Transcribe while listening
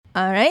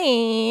All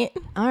right.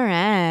 All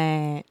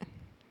right.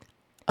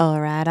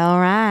 All right. All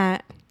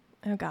right.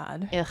 Oh,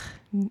 God. Ugh.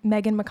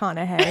 Megan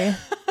McConaughey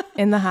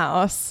in the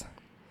house.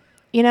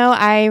 You know,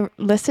 I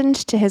listened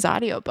to his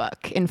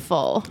audiobook in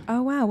full.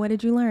 Oh, wow. What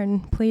did you learn?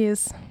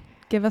 Please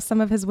give us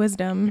some of his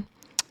wisdom.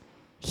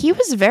 He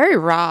was very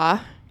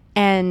raw,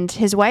 and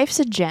his wife's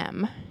a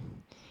gem.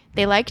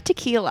 They like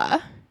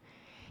tequila.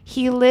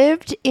 He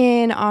lived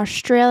in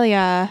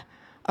Australia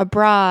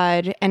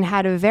abroad and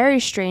had a very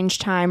strange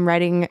time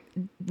writing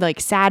like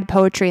sad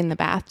poetry in the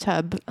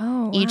bathtub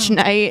each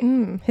night.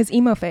 His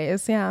emo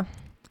phase. Yeah.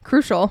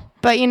 Crucial.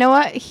 But you know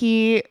what?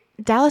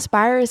 Dallas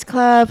Buyers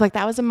Club, like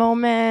that was a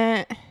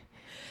moment.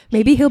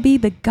 Maybe he'll be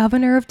the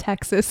governor of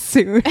Texas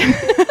soon.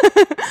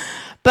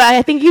 But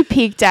I think you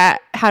peaked at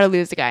How to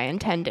Lose a Guy in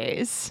 10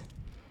 Days.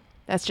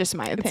 That's just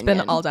my opinion. It's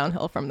been all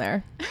downhill from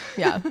there.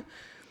 Yeah.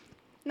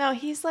 No,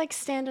 he's like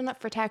standing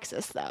up for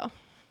Texas though.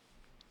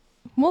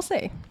 We'll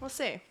see. We'll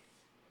see.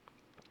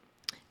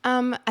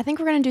 I think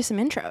we're going to do some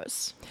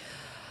intros.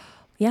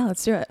 Yeah,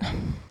 let's do it.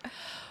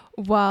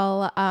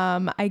 Well,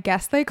 I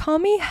guess they call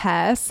me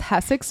Hess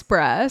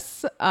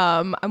Express.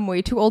 I'm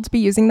way too old to be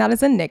using that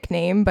as a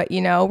nickname, but you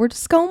know, we're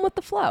just going with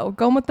the flow,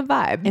 going with the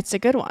vibe. It's a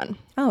good one.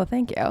 Oh,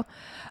 thank you.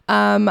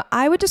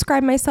 I would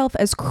describe myself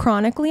as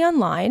chronically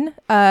online.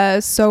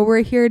 So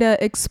we're here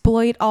to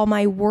exploit all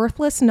my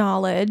worthless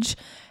knowledge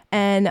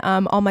and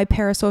all my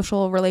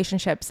parasocial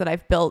relationships that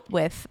I've built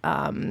with,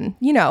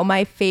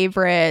 my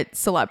favorite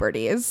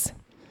celebrities.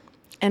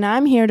 And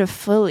I'm here to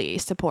fully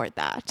support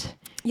that.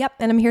 Yep,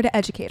 and I'm here to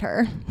educate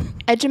her.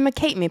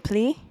 Educate me,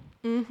 please.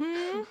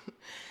 Mm-hmm.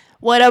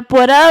 What up,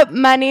 what up?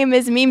 My name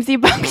is Memesy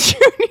Bach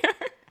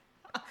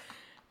Jr.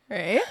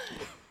 Right?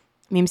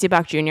 Memesy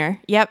Bach Jr.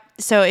 Yep.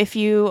 So if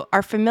you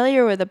are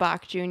familiar with a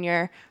Bach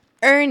Jr.,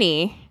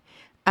 Ernie,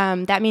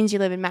 that means you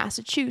live in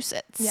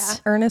Massachusetts. Yeah.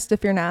 Ernest,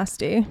 if you're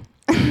nasty.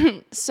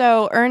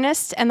 So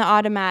Ernest and the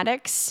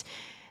Automatics,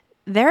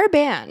 they're a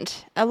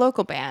band, a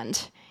local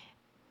band.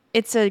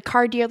 It's a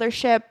car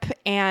dealership,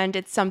 and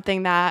it's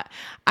something that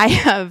I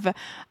have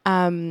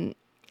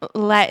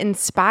let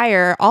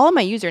inspire all of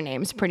my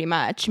usernames pretty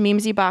much.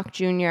 Memesy Bach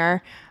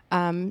Jr.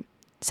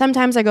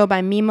 Sometimes I go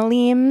by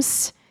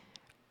Memeleems.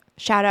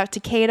 Shout out to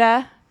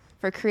Kata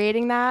for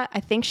creating that. I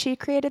think she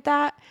created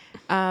that.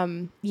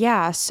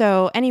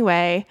 So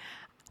anyway,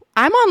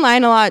 I'm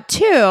online a lot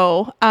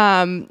too,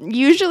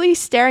 usually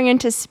staring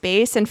into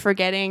space and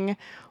forgetting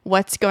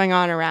what's going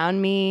on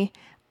around me.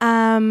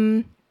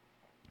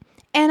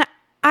 And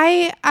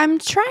I'm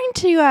trying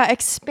to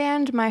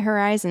expand my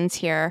horizons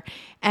here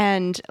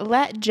and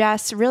let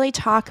Jess really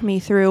talk me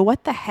through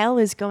what the hell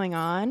is going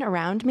on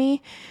around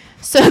me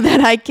so that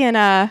I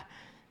can,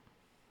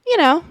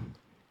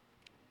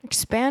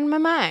 expand my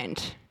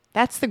mind.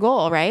 That's the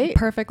goal, right?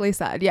 Perfectly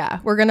said. Yeah.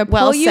 We're going to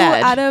pull you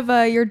out of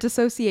your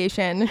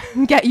dissociation,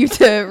 get you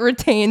to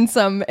retain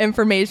some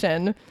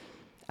information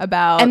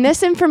about. And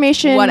this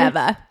information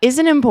whatever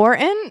isn't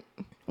important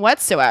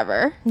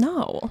whatsoever.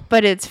 No.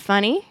 But it's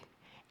funny.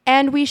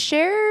 And we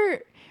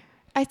share,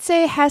 I'd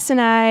say Hess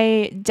and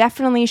I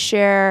definitely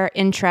share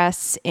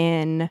interests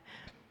in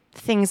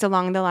things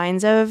along the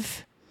lines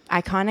of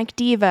iconic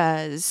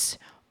divas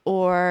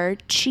or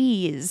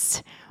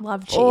cheese.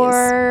 Love cheese.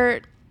 Or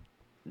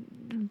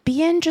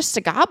being just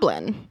a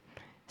goblin.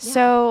 Yeah.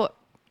 So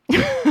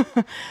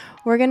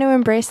we're going to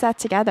embrace that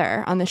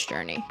together on this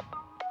journey.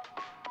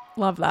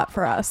 Love that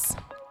for us.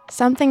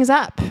 Something's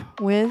up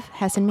with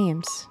Hess and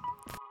Memes.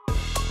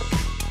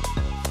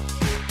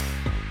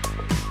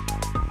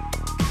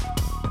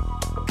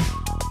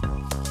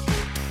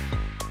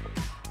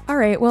 All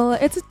right. Well,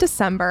 it's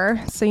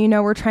December, so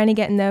we're trying to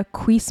get in the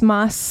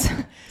Christmas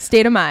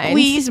state of mind.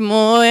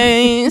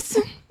 Christmas.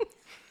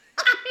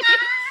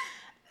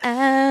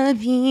 I'll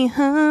be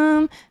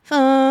home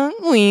for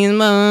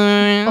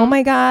Christmas. Oh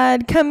my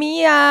God,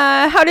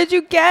 Camilla, how did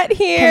you get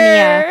here?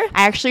 Camilla.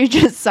 I actually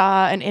just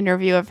saw an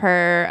interview of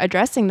her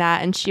addressing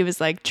that, and she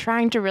was like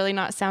trying to really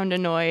not sound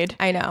annoyed.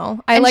 I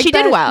know. She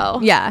did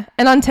well. Yeah.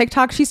 And on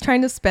TikTok, she's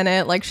trying to spin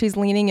it like she's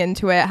leaning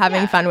into it,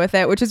 having fun with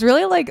it, which is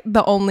really like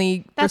the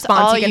only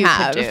response you can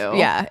have. Do.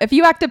 Yeah. If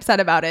you act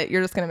upset about it,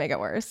 you're just going to make it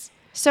worse.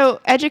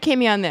 So educate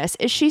me on this.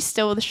 Is she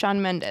still with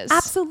Shawn Mendes?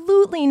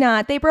 Absolutely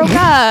not. They broke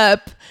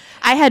up.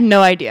 I had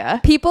no idea.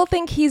 People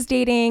think he's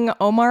dating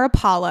Omar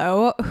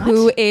Apollo,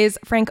 who is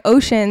Frank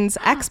Ocean's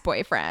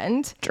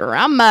ex-boyfriend.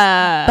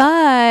 Drama.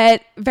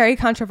 But very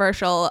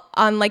controversial.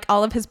 On like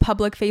all of his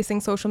public facing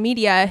social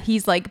media,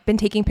 he's like been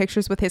taking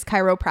pictures with his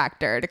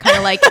chiropractor to kind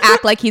of like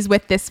act like he's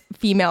with this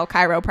female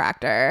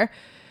chiropractor.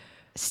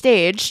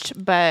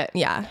 Staged, but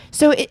yeah.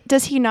 So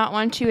does he not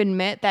want to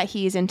admit that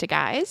he's into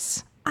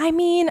guys? I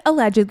mean,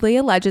 allegedly.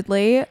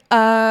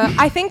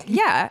 I think,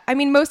 yeah. I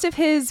mean, most of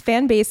his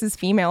fan base is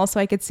female, so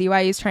I could see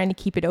why he's trying to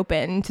keep it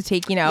open to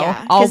take,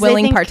 all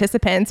willing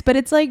participants. But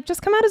it's like,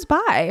 just come out as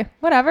bi.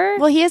 Whatever.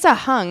 Well, he is a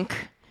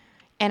hunk,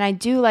 and I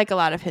do like a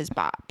lot of his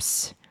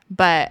bops.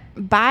 But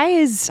bi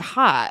is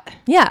hot.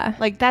 Yeah.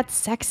 Like, that's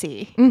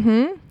sexy.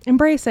 Mm-hmm.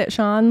 Embrace it,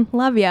 Sean.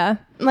 Love ya.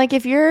 Like,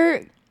 if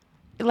you're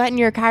letting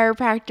your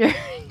chiropractor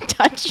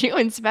touch you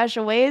in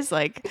special ways,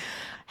 like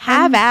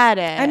have at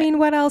it. I mean,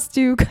 what else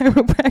do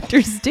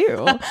chiropractors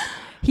do?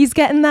 He's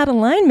getting that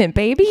alignment,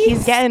 baby.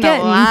 He's getting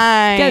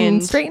aligned.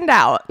 Getting straightened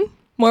out.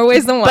 More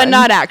ways than one. But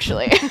not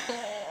actually.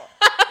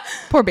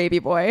 Poor baby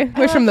boy.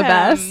 Wish him the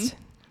best.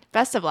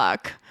 Best of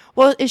luck.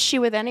 Well, is she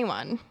with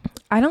anyone?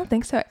 I don't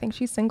think so. I think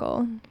she's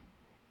single.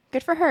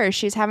 Good for her.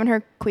 She's having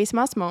her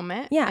Christmas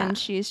moment. Yeah. And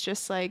she's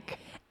just like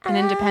an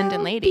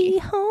independent lady. Be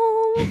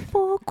home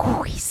for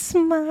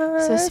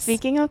Christmas. So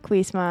speaking of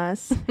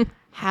Christmas,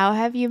 how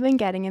have you been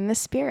getting in the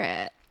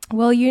spirit?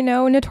 Well, you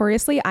know,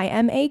 notoriously, I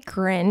am a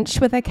Grinch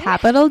with a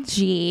capital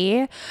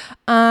G.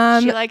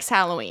 She likes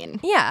Halloween.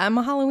 Yeah, I'm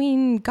a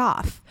Halloween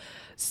goth.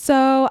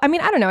 So, I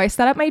mean, I don't know. I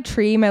set up my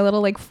tree, my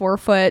little like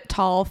 4-foot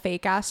tall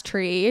fake ass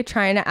tree,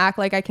 trying to act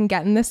like I can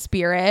get in the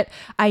spirit.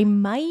 I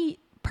might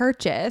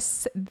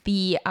purchase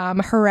the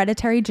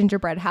hereditary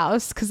gingerbread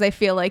house because I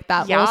feel like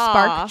that will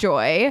spark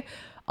joy.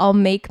 I'll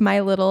make my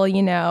little,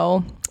 you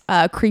know,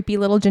 creepy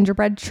little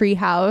gingerbread tree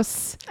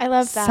house. I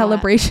love that.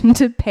 Celebration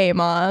to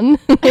Paimon.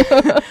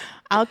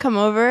 I'll come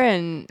over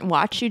and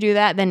watch you do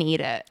that, then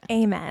eat it.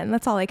 Amen.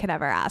 That's all I could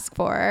ever ask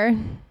for.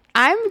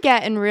 I'm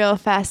getting real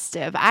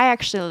festive. I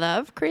actually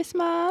love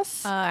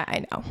Christmas.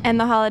 I know. And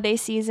the holiday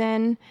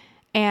season.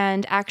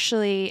 And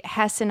actually,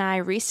 Hess and I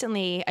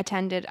recently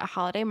attended a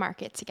holiday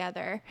market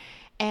together.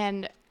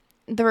 And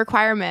the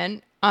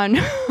requirement on,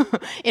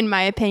 in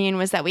my opinion,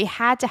 was that we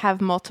had to have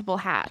multiple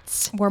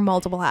hats. We're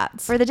multiple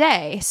hats. For the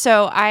day.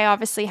 So I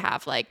obviously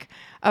have like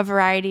a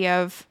variety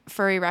of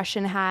furry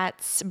Russian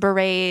hats,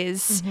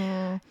 berets,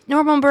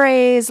 normal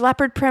berets,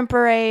 leopard print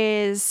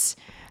berets,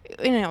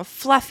 you know,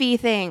 fluffy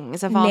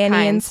things of all kinds.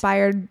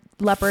 Nanny-inspired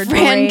leopard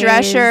Fran berets.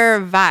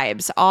 Drescher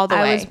vibes all the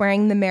way. I was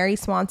wearing the Mary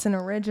Swanson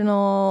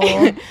original.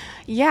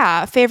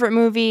 Yeah. Favorite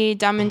movie,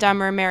 Dumb and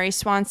Dumber, Mary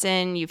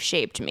Swanson. You've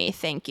shaped me.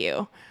 Thank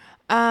you.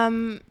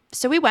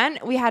 So we went.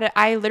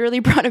 I literally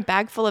brought a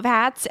bag full of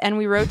hats and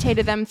we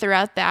rotated them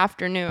throughout the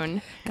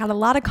afternoon. Got a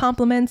lot of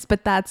compliments,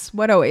 but that's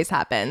what always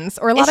happens.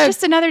 Or It's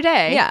just another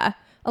day. Yeah.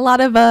 A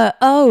lot of,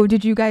 oh,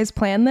 did you guys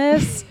plan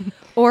this?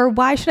 Or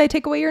why should I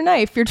take away your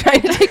knife? You're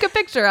trying to take a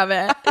picture of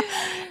it.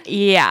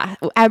 Yeah.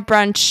 At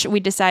brunch, we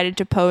decided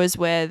to pose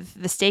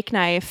with the steak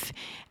knife,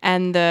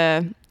 and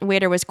the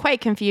waiter was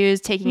quite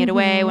confused, taking it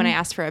away when I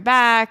asked for it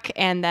back.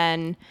 And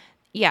then,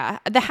 yeah,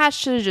 the hat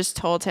should have just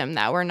told him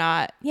that we're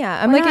not.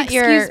 Yeah. I'm like,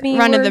 excuse me.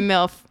 Run of the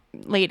mill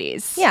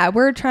ladies. Yeah.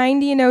 We're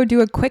trying to, you know,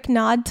 do a quick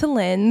nod to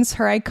Lynn's,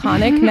 her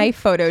iconic knife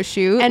photo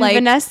shoot. And like,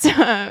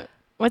 Vanessa,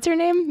 what's her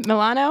name?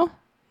 Milano?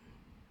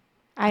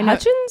 I know.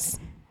 Hutchins?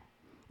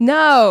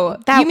 No,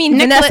 you mean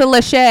Vanessa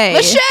Lachey.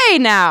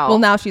 Lachey now. Well,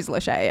 now she's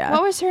Lachey, yeah.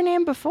 What was her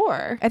name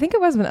before? I think it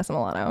was Vanessa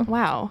Milano.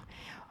 Wow.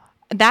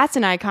 That's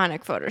an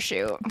iconic photo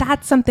shoot.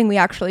 That's something we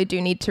actually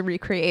do need to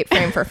recreate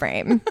frame for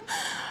frame.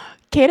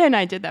 Kata and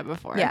I did that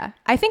before. Yeah.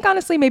 I think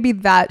honestly maybe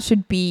that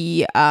should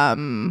be our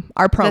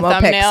promo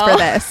pics for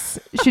this.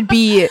 Should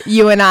be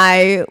you and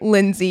I,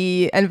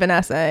 Lindsay, and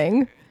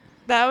Vanessa.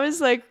 That was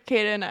like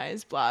Kata and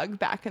I's blog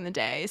back in the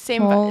day.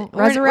 Same. Well,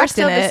 we're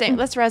still the same.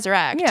 Let's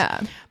resurrect.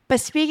 Yeah. But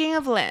speaking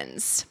of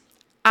Lynn's,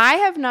 I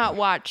have not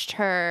watched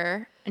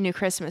her new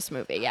Christmas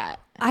movie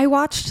yet. I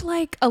watched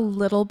like a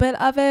little bit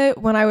of it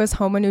when I was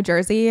home in New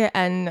Jersey,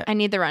 and I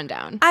need the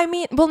rundown. I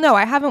mean, well, no,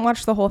 I haven't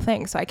watched the whole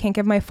thing, so I can't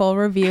give my full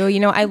review. You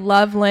know, I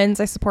love Lynn's.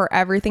 I support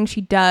everything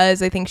she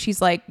does. I think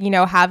she's like, you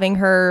know, having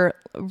her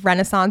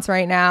renaissance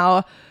right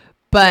now.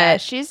 But yeah,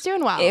 she's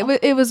doing well.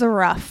 It was a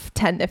rough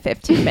 10 to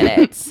 15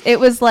 minutes. It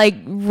was like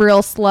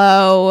real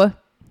slow.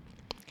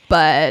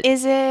 But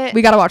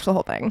we got to watch the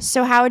whole thing.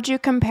 So how would you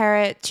compare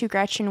it to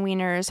Gretchen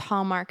Wiener's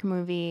Hallmark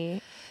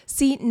movie?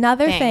 See,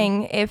 another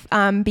thing, if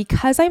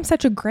because I'm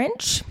such a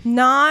Grinch,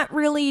 not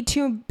really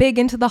too big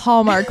into the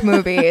Hallmark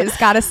movies,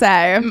 gotta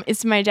say.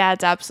 It's my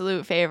dad's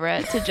absolute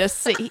favorite to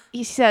just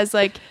he says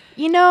like,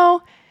 you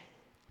know,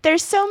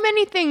 there's so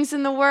many things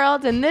in the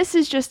world, and this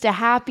is just a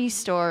happy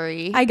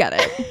story. I get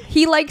it.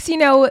 He likes, you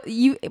know,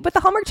 with the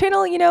Hallmark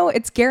Channel, you know,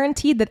 it's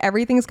guaranteed that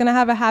everything's going to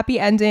have a happy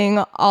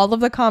ending. All of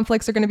the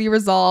conflicts are going to be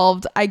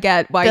resolved. I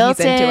get why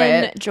he's into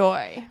it.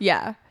 Joy.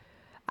 Yeah.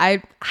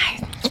 I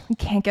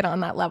can't get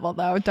on that level,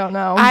 though. Don't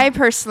know. I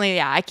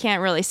personally, I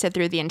can't really sit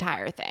through the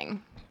entire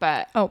thing.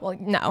 But oh, well,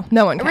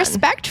 no one can.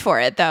 Respect for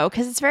it, though,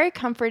 because it's very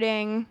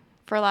comforting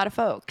for a lot of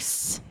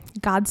folks.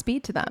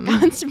 Godspeed to them.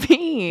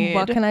 Godspeed.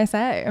 What can I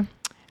say?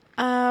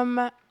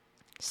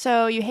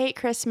 So you hate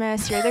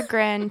Christmas, you're the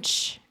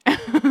Grinch.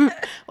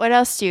 What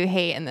else do you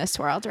hate in this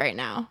world right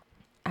now?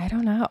 I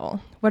don't know.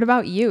 What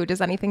about you? Does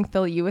anything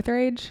fill you with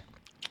rage?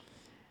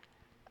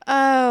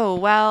 Oh,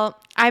 well,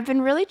 I've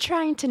been really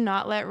trying to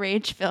not let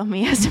rage fill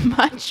me as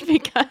much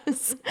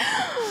because,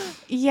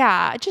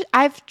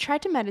 I've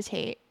tried to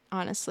meditate,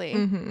 honestly.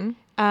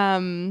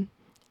 Mm-hmm.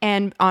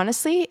 And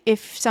honestly,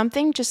 if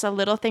something, just a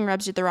little thing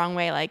rubs you the wrong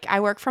way, like I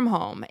work from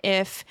home,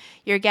 if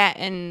you're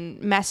getting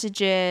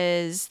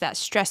messages that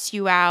stress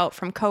you out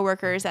from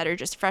coworkers that are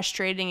just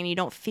frustrating and you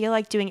don't feel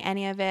like doing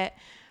any of it,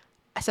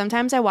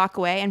 sometimes I walk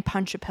away and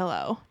punch a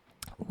pillow.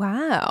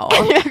 Wow.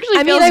 It actually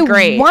I feels mean, I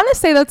great. want to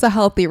say that's a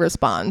healthy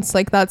response.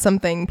 Like that's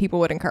something people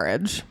would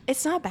encourage.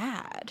 It's not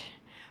bad.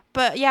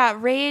 But yeah,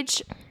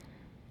 rage.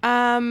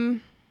 I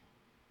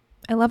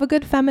love a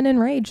good feminine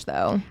rage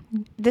though.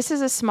 This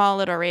is a small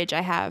little rage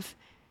I have.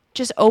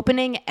 Just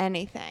opening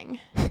anything.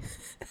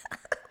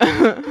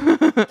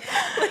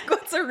 Like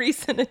what's a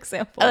recent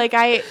example? Like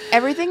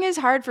everything is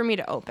hard for me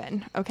to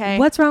open. Okay.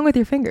 What's wrong with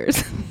your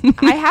fingers?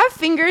 I have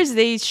fingers.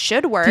 They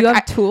should work. Do you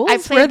have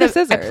tools? Where are the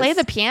scissors? I play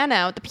the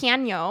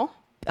piano.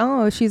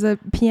 Oh, she's a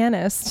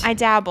pianist. I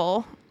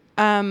dabble.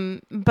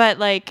 But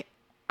like,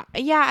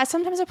 yeah,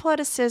 sometimes I pull out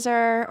a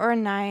scissor or a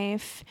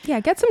knife. Yeah,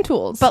 get some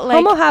tools. But like,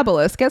 Homo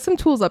habilis, get some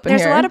tools up in here.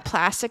 There's a lot of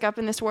plastic up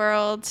in this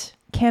world.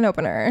 Can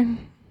opener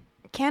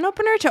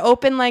To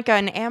open like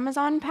an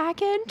Amazon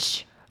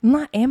package.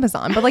 Not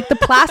Amazon, but like the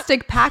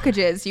plastic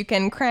packages, you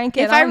can crank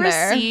it on there. If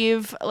I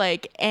receive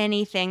like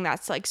anything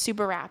that's like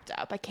super wrapped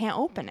up, I can't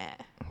open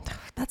it.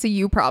 That's a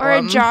you problem.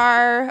 Or a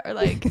jar, or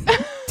like.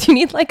 Do you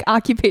need like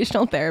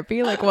occupational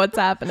therapy? Like what's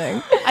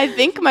happening? I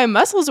think my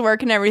muscles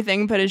work and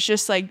everything, but it's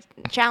just like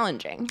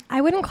challenging. I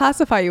wouldn't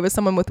classify you as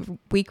someone with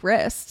weak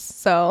wrists,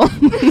 so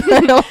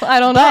I don't know.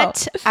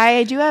 But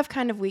I do have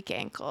kind of weak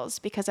ankles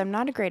because I'm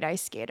not a great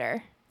ice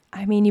skater.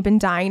 I mean, you've been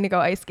dying to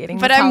go ice skating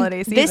But this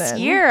holiday season. This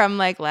year, I'm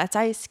like, let's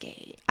ice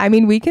skate. I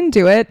mean, we can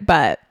do it,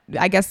 but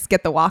I guess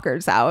get the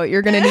walkers out.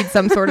 You're going to need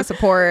some sort of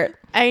support.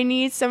 I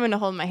need someone to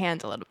hold my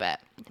hand a little bit,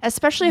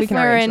 especially We if can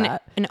we're arrange in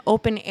that. an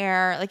open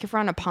air, like if we're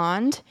on a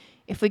pond,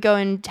 if we go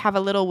and have a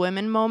little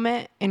women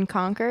moment in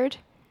Concord.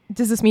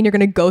 Does this mean you're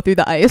going to go through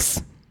the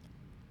ice?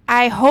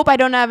 I hope I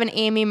don't have an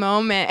Amy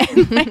moment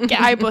and like, get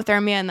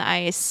hypothermia in the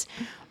ice,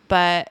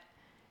 but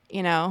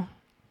you know,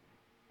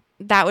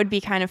 that would be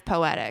kind of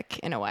poetic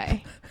in a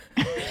way.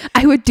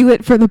 I would do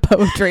it for the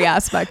poetry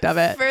aspect of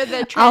it. For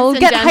the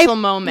transcendental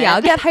moment. Yeah,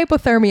 I'll get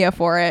hypothermia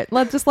for it.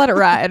 Just let it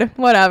ride.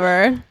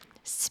 Whatever.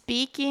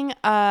 Speaking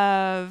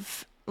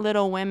of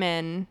Little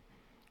Women,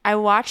 I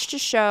watched a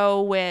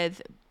show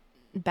with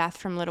Beth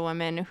from Little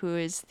Women, who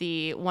is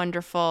the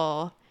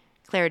wonderful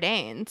Claire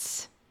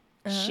Danes.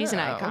 She's an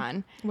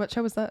icon. What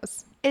show was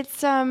this?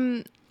 It's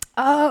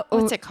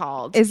what's it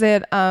called? Is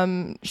it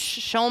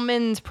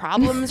Shulman's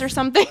Problems or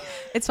something?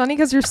 It's funny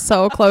because you're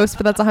so close,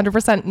 but that's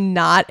 100%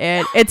 not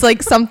it. It's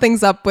like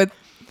something's up with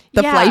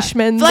the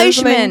Fleischmans.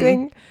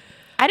 Fleischman.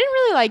 I didn't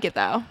really like it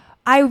though.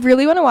 I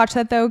really want to watch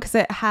that though because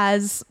it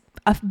has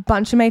a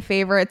bunch of my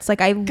favorites.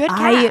 Like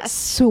I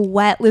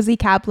sweat Lizzie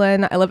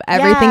Kaplan. I love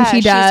everything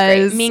she does.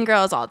 She's great. Mean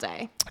Girls all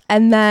day.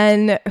 And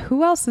then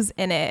who else is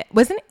in it?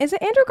 Is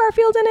it Andrew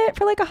Garfield in it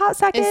for like a hot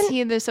second? Is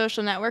he the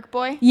Social Network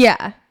boy?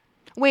 Yeah.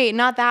 Wait,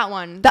 not that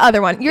one. The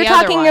other one. You're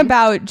talking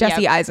about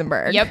Jesse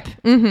Eisenberg. Yep.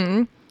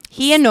 Mm-hmm.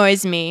 He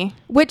annoys me.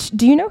 Which,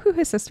 do you know who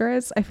his sister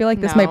is? I feel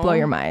like this might blow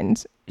your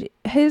mind.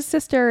 His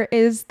sister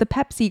is the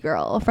Pepsi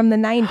girl from the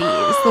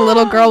 90s. The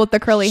little girl with the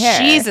curly hair.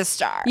 She's a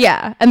star.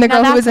 Yeah. And the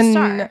girl who was in...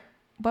 Star.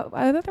 What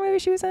other movie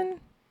she was in?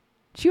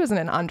 She wasn't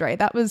in Andre.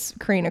 That was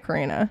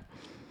Karina.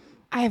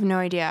 I have no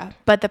idea.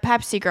 But the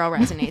Pepsi girl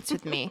resonates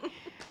with me.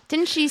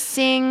 Didn't she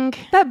sing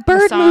that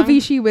Bird movie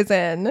she was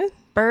in?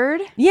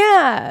 Bird?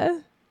 Yeah.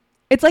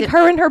 It's like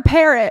her and her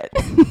parrot.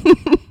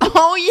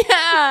 Oh,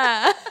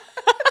 yeah.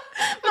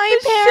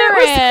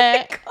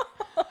 My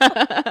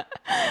parrot.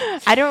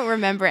 I don't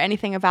remember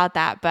anything about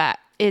that, but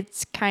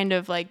it's kind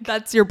of like...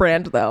 That's your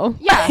brand, though.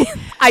 Yeah.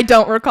 I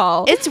don't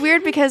recall. It's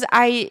weird because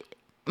my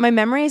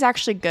memory is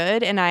actually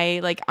good, and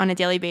I, like, on a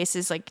daily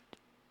basis, like,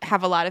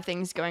 have a lot of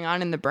things going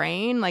on in the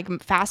brain, like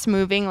fast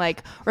moving,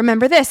 like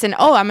remember this and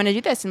I'm going to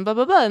do this and blah,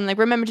 blah, blah. And like,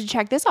 remember to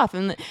check this off.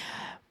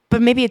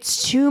 But maybe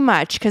it's too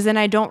much because then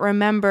I don't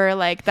remember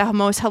like the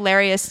most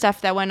hilarious stuff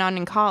that went on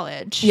in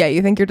college. Yeah.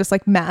 You think you're just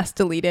like mass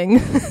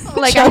deleting.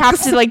 Like I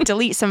have to like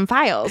delete some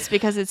files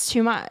because it's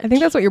too much. I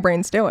think that's what your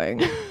brain's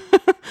doing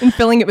and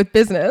filling it with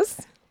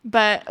business.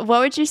 But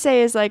what would you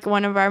say is like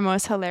one of our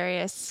most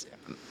hilarious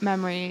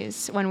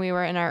memories when we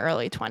were in our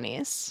early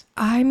 20s?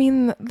 I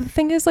mean, the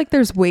thing is like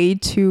there's way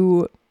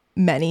too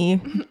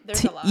many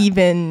to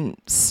even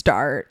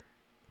start.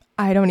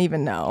 I don't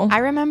even know. I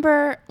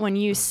remember when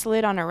you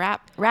slid on a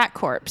rat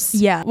corpse.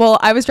 Yeah. Well,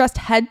 I was dressed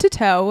head to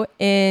toe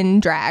in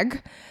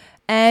drag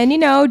and,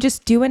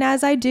 just doing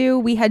as I do.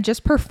 We had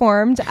just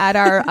performed at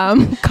our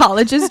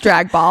college's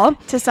drag ball.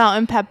 To Salt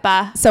and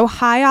Pepper. So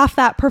high off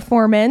that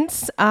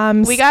performance.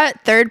 We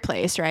got third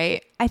place,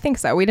 right? I think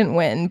so. We didn't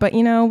win, but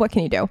what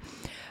can you do?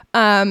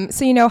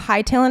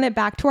 Hightailing it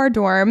back to our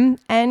dorm,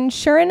 and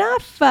sure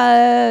enough,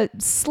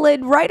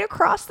 slid right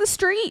across the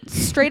street,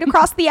 straight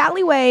across the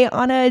alleyway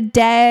on a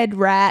dead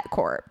rat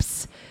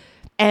corpse.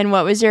 And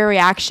what was your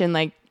reaction?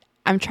 Like,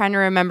 I'm trying to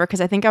remember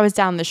because I think I was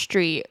down the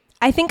street.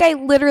 I think I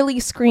literally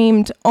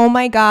screamed, "Oh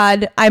my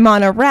God, I'm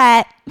on a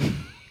rat.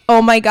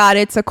 Oh my God,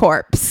 it's a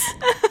corpse."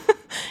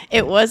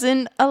 It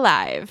wasn't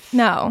alive.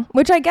 No,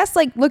 which I guess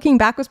like looking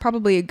back was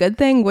probably a good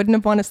thing. Wouldn't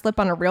have wanted to slip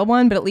on a real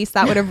one, but at least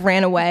that would have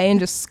ran away and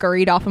just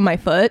scurried off of my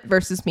foot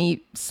versus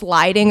me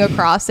sliding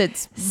across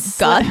its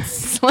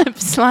guts.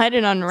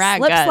 Sliding on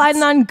rat guts.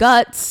 Sliding on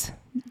guts,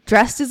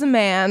 dressed as a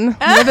man,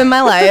 living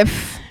my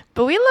life.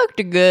 But we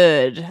looked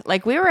good.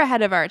 Like, we were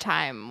ahead of our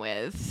time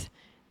with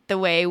the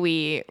way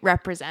we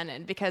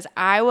represented, because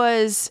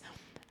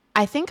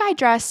I think I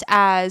dressed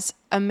as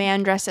a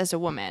man dressed as a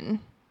woman,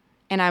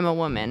 and I'm a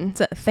woman.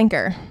 It's a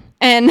thinker.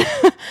 And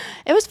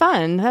it was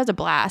fun. That was a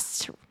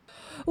blast.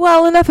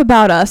 Well, enough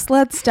about us.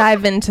 Let's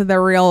dive into the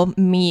real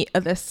meat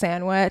of this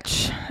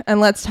sandwich,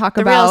 and let's talk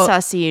The about real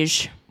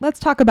sausage. Let's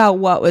talk about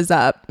what was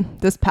up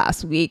this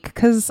past week,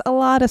 because a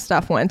lot of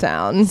stuff went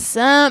down.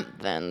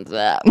 Something's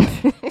up.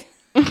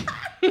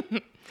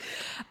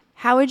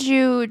 How would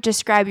you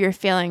describe your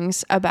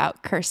feelings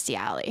about Kirstie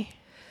Alley?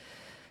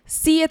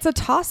 See, it's a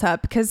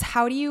toss-up, because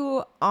how do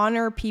you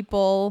honor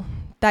people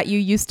that you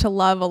used to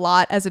love a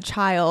lot as a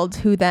child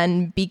who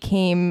then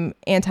became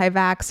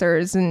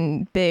anti-vaxxers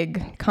and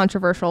big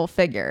controversial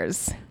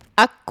figures?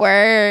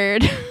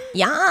 Awkward.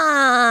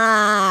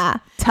 Yeah.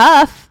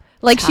 Tough.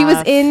 Like, she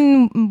was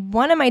in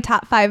one of my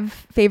top 5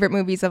 favorite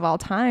movies of all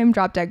time,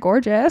 Drop Dead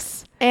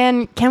Gorgeous.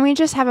 And can we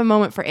just have a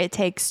moment for It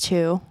Takes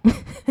Two?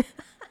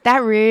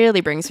 That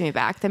really brings me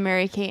back. The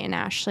Mary-Kate and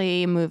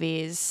Ashley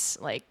movies,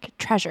 like,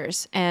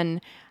 treasures.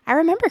 And I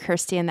remember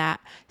Kirstie in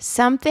that.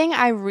 Something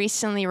I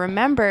recently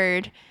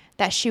remembered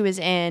that she was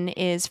in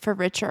is For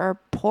Richer or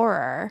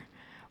Poorer,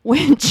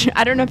 which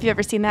I don't know if you've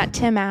ever seen that.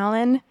 Tim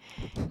Allen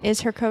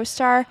is her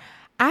co-star.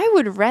 I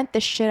would rent the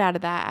shit out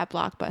of that at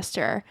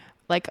Blockbuster,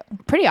 like,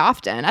 pretty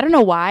often. I don't know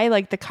why.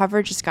 Like, the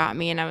cover just got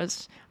me, and I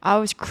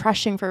was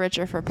crushing For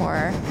Richer for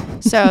Poorer.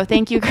 So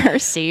thank you,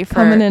 Kirstie, for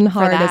coming in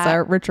hard that. as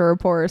a Richer or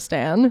Poorer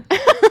stan.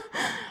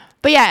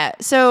 But yeah,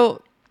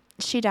 so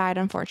she died,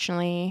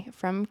 unfortunately,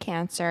 from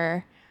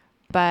cancer.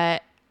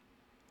 But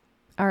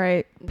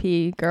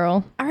R.I.P.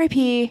 girl.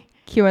 R.I.P.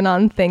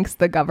 QAnon thinks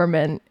the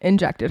government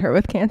injected her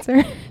with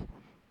cancer.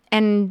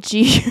 And do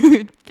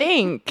you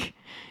think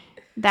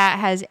that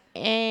has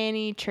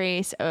any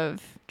trace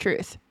of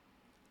truth?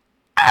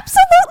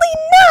 Absolutely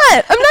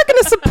not. I'm not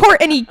going to support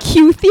any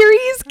Q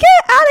theories.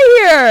 Get out of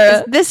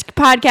here. This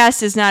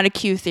podcast is not a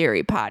Q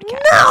theory podcast.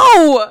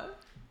 No.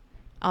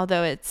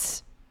 Although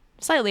it's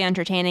slightly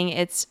entertaining,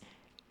 it's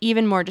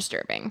even more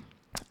disturbing.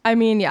 I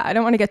mean, yeah, I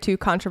don't want to get too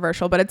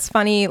controversial, but it's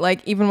funny.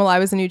 Like, even while I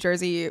was in New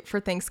Jersey for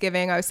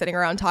Thanksgiving, I was sitting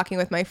around talking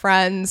with my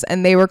friends,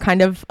 and they were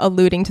kind of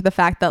alluding to the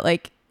fact that,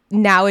 like,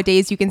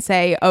 nowadays you can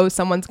say, oh,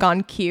 someone's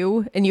gone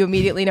Q, and you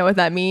immediately know what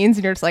that means.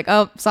 And you're just like,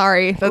 oh,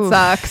 sorry, that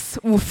sucks.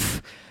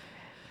 Oof.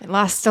 It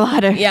lost a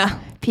lot of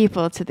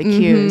people to the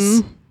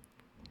Qs.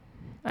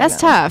 That's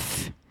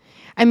tough.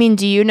 I mean,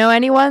 do you know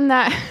anyone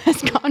that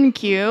has gone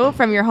Q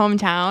from your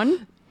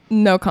hometown?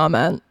 No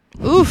comment.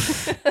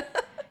 Oof.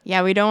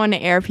 Yeah, we don't want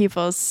to air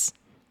people's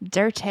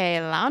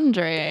dirty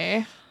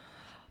laundry.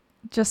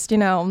 Just,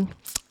 good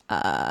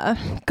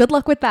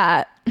luck with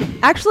that.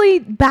 Actually,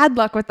 bad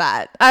luck with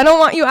that. I don't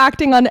want you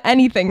acting on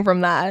anything from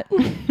that.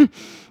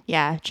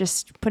 Yeah,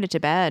 just put it to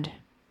bed.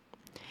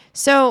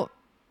 So,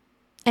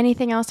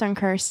 anything else on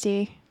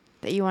Kirstie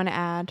that you want to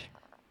add?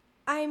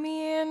 I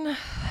mean,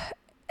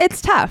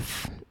 it's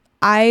tough.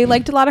 I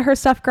liked a lot of her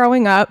stuff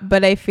growing up,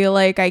 but I feel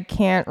like I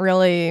can't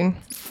really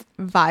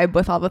vibe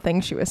with all the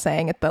things she was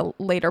saying at the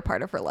later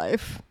part of her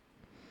life.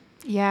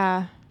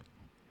 Yeah.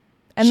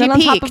 And she then on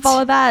peaked. top of all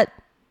of that,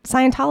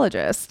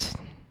 Scientologist.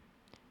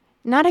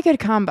 Not a good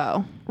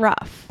combo.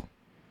 Rough.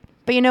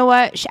 But you know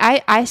what?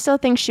 I still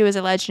think she was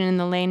a legend in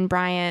the Lane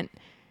Bryant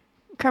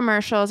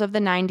commercials of the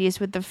 90s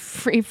with the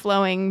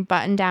free-flowing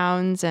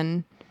button-downs,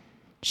 and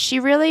she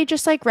really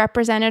just, like,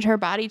 represented her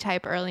body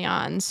type early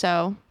on.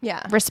 So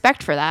yeah,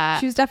 respect for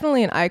that. She was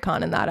definitely an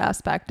icon in that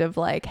aspect of,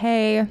 like,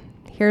 hey,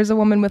 here's a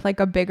woman with, like,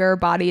 a bigger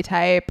body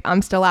type.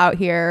 I'm still out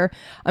here.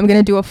 I'm going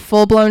to do a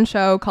full-blown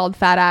show called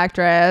Fat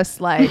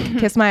Actress. Like,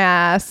 kiss my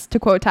ass, to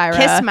quote Tyra.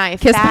 Kiss my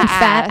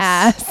fat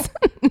ass.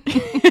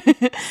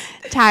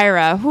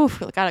 Tyra.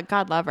 Whew,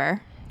 God love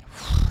her.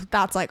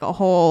 That's like a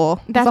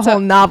whole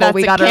novel that's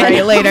we a got to can write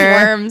of later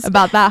worms.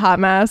 about that hot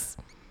mess.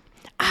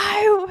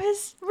 I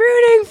was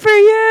rooting for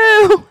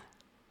you.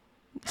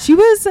 She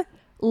was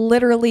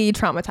literally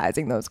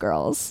traumatizing those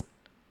girls.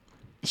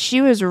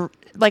 She was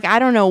like, I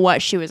don't know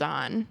what she was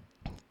on.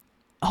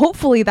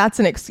 Hopefully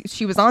that's an excuse.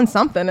 She was on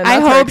something. And I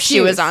that's her hope she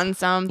excuse. was on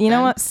something. You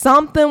know what?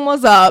 Something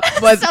was up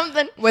with,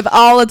 Something. with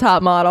all the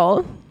Top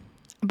Model.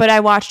 But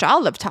I watched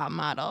all of Top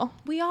Model.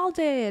 We all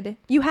did.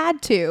 You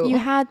had to. You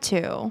had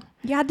to.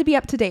 You had to be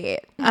up to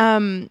date.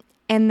 And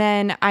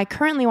then I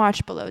currently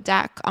watch Below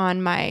Deck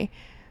on my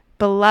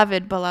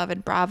beloved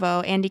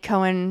Bravo. Andy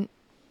Cohen,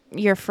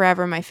 you're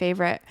forever my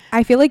favorite.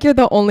 I feel like you're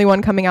the only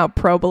one coming out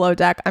pro Below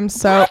Deck. I'm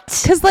so...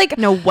 Because, like...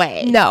 No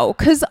way. No,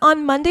 because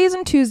on Mondays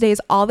and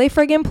Tuesdays, all they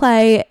friggin'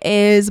 play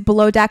is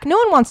Below Deck. No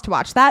one wants to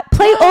watch that.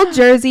 Play old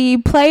Jersey.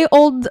 Play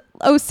old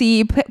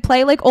OC.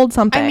 Play, like, old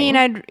something. I mean,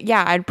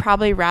 I'd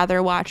probably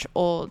rather watch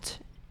old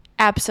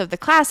eps of the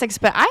classics,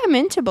 but I am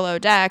into Below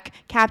Deck.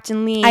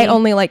 Captain Lee. I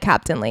only like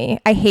Captain Lee.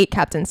 I hate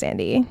Captain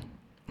Sandy.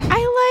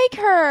 I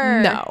like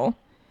her. No.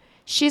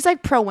 She's,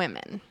 like,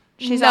 pro-women.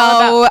 She's no.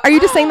 all about... Are you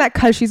just saying that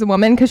because she's a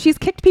woman? Because she's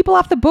kicked people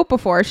off the boat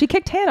before. She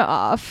kicked Hannah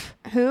off.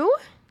 Who?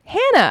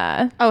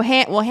 Hannah. Oh,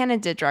 Hannah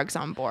did drugs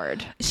on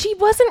board. She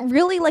wasn't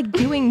really like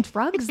doing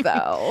drugs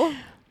though.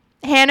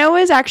 Hannah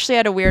was actually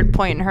at a weird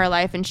point in her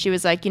life, and she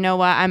was like, you know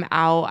what? I'm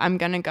out. I'm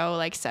going to go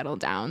like settle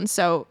down.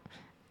 So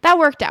that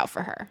worked out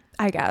for her.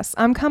 I guess.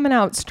 I'm coming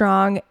out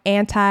strong,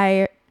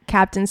 anti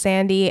Captain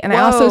Sandy. And Whoa.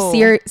 I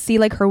also see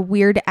like her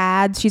weird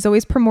ads. She's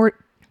always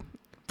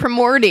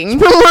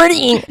promoting.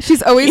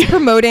 She's always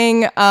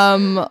promoting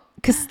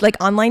like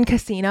online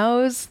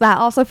casinos. That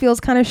also feels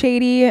kind of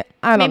shady.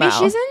 I don't know. Maybe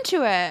she's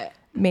into it.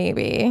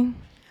 Maybe.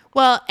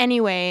 Well,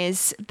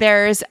 anyways,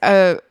 there's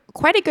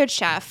quite a good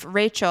chef,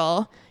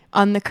 Rachel,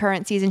 on the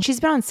current season. She's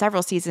been on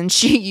several seasons.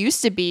 She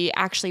used to be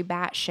actually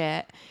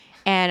batshit,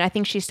 and I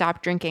think she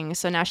stopped drinking.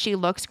 So now she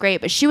looks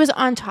great, but she was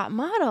on Top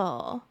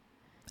Model.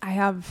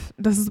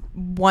 This is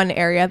one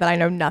area that I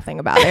know nothing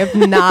about. I have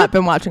not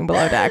been watching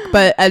Below Deck,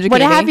 but educate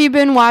What me. have you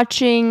been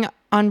watching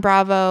on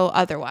Bravo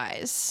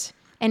otherwise?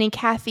 Any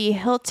Kathy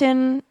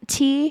Hilton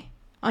tea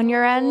on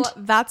your end? Well,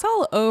 that's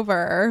all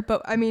over,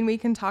 but I mean, we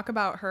can talk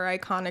about her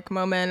iconic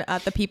moment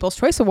at the People's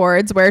Choice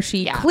Awards where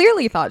she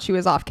clearly thought she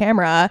was off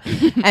camera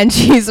and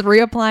she's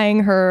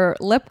reapplying her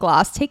lip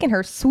gloss, taking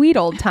her sweet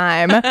old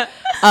time,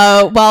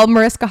 while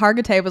Mariska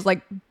Hargitay was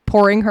like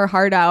pouring her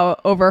heart out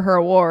over her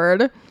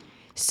award.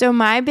 So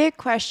my big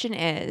question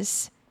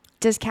is,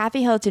 does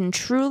Kathy Hilton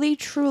truly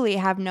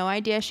have no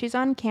idea she's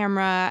on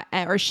camera,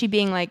 or is she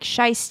being like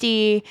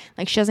shiesty,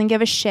 like she doesn't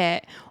give a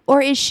shit,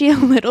 or is she a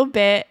little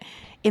bit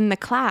in the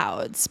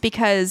clouds?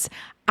 Because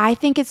I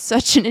think it's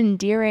such an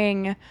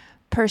endearing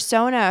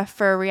persona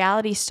for a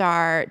reality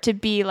star to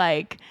be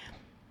like,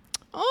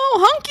 oh,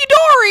 hunky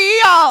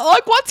dory,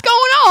 like what's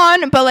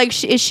going on? But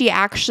like, is she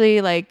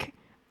actually like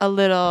a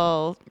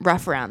little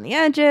rough around the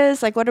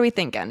edges? Like, what are we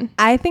thinking?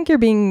 I think you're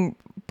being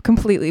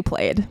completely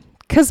played.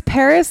 Because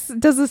Paris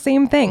does the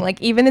same thing.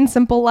 Like, even in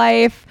Simple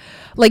Life,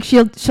 like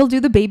she'll do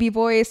the baby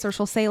voice, or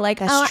she'll say like,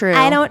 That's true.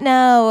 I don't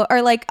know.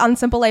 Or like on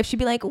Simple Life, she'd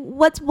be like,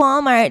 what's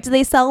Walmart? Do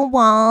they sell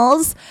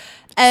walls?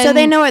 And So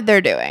they know what they're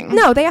doing.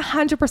 No, they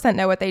 100%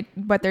 know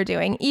what they're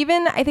doing.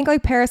 Even I think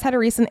like Paris had a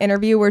recent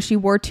interview where she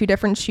wore 2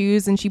 different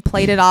shoes and she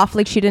played it off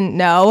like she didn't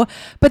know.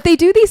 But they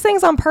do these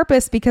things on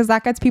purpose because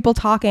that gets people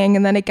talking,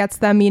 and then it gets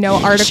them,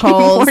 articles. She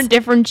wore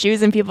different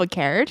shoes and people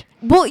cared.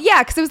 Well,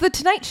 yeah, because it was the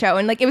Tonight Show,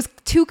 and like it was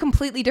 2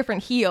 completely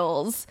different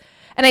heels.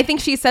 And I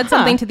think she said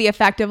something to the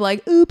effect of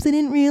like, oops, I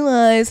didn't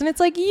realize. And it's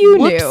like, you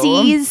knew.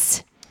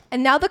 Whoopsies.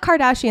 And now the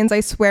Kardashians,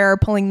 I swear, are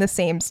pulling the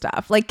same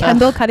stuff. Like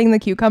Kendall cutting the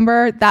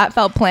cucumber, that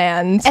felt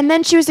planned. And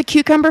then she was a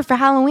cucumber for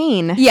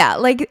Halloween. Yeah,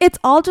 like it's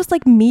all just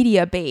like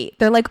media bait.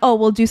 They're like, oh,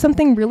 we'll do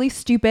something really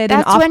stupid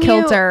and off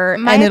kilter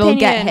and it'll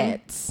get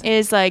hits.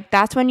 Is like,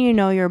 that's when you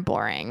know you're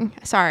boring.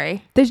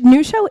 Sorry. The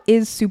new show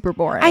is super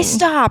boring. I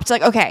stopped.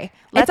 Like, okay.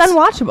 It's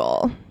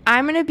unwatchable.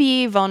 I'm going to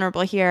be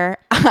vulnerable here.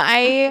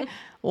 I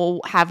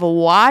have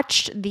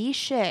watched the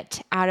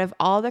shit out of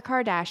all the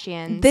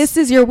Kardashians. This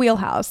is your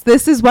wheelhouse.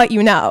 This is what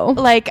you know.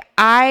 Like,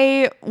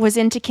 I was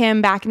into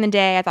Kim back in the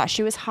day. I thought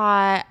she was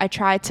hot. I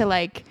tried to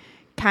like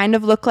kind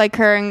of look like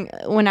her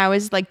when I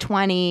was like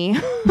 20.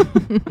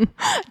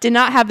 Did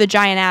not have the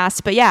giant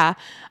ass, but yeah.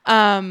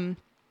 Hulu,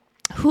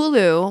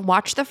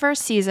 watched the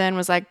first season,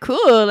 was like,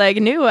 cool, like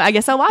new, I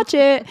guess I'll watch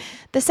it.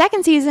 The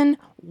second season,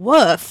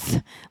 woof.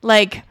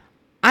 Like,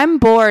 I'm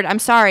bored. I'm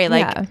sorry.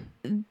 Like,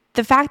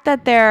 the fact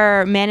that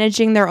they're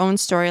managing their own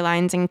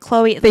storylines, and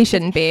Chloe, they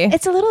shouldn't be.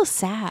 It's a little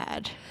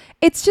sad.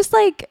 It's just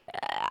like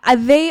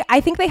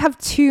I think they have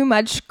too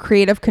much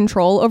creative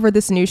control over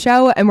this new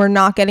show, and we're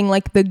not getting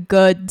like the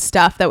good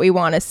stuff that we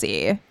want to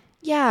see.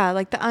 Yeah,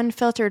 like the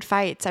unfiltered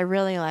fights, I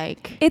really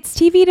like. It's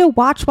TV to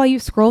watch while you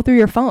scroll through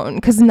your phone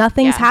because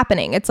nothing's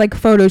happening. It's like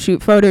photo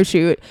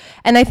shoot.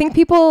 And I think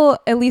people,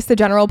 at least the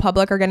general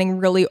public, are getting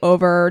really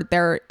over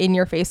their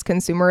in-your-face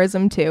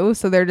consumerism too.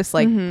 So they're just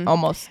like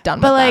almost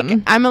done with them. But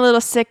like, I'm a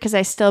little sick because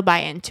I still buy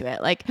into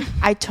it. Like,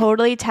 I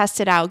totally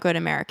tested out Good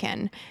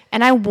American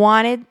and I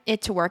wanted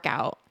it to work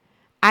out.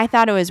 I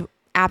thought it was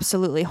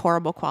absolutely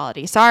horrible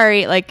quality.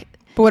 Sorry, like.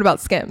 But what about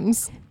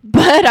Skims?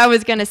 But I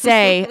was going to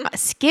say,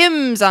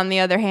 Skims, on the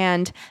other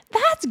hand,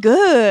 that's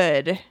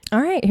good.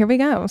 All right, here we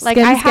go. Like,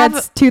 Skims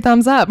gets 2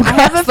 thumbs up. I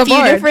have a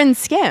few different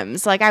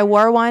Skims. Like, I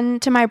wore one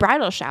to my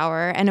bridal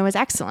shower, and it was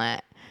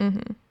excellent.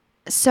 Mm-hmm.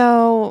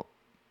 So,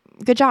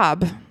 good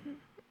job.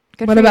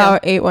 Good what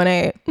about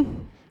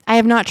 818? I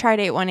have not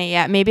tried 818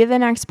 yet. Maybe the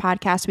next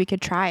podcast we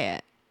could try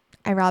it.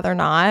 I'd rather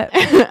not.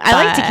 I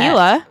like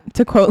tequila.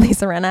 To quote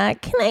Lisa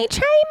Rinna, can I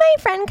try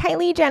my friend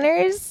Kylie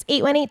Jenner's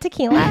 818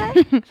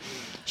 tequila?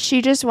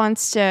 She just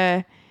wants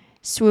to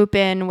swoop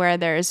in where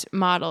there's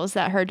models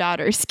that her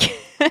daughters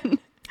can.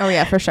 Oh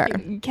yeah, for sure.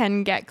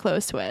 Can get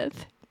close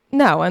with.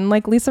 No, and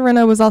like Lisa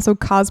Rinna was also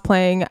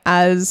cosplaying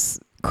as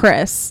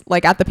Chris,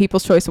 like at the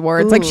People's Choice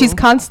Awards. Ooh. Like she's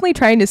constantly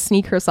trying to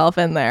sneak herself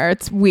in there.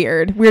 It's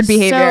weird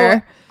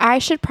behavior. So I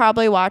should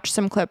probably watch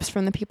some clips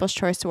from the People's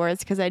Choice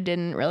Awards because I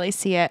didn't really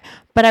see it.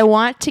 But I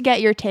want to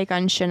get your take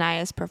on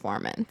Shania's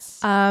performance.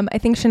 I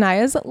think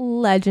Shania's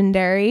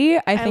legendary.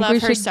 I think love we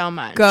her should so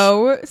much.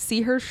 Go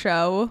see her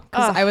show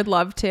because I would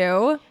love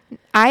to.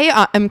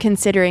 I am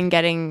considering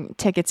getting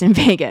tickets in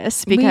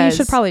Vegas because we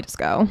should probably just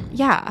go.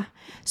 Yeah.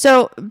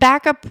 So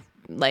back up,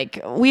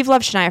 like, we've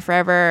loved Shania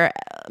forever.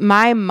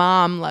 My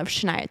mom loved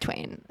Shania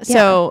Twain.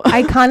 So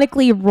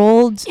iconically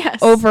rolled Yes.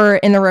 over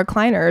in a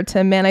recliner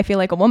to Man, I Feel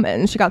Like a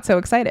Woman. She got so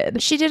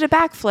excited. she did a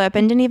backflip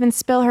and didn't even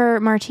spill her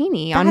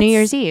martini on New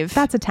Year's Eve.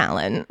 That's a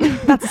talent.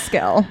 That's a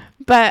skill.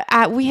 But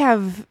we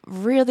have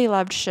really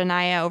loved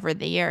Shania over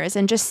the years,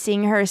 and just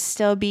seeing her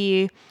still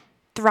be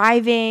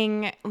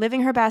thriving,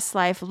 living her best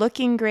life,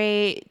 looking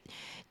great,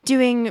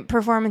 doing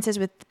performances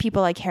with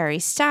people like Harry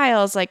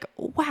Styles, like,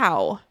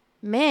 wow,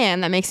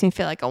 man, that makes me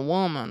feel like a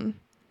woman.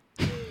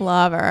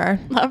 Love her.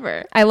 Love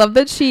her. I love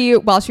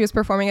that while she was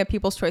performing at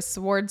People's Choice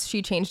Awards,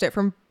 she changed it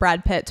from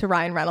Brad Pitt to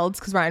Ryan Reynolds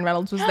because Ryan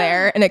Reynolds was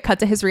there, and it cut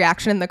to his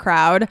reaction in the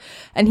crowd.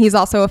 And he's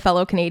also a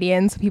fellow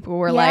Canadian, so people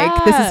were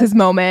like, this is his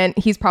moment.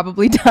 He's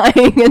probably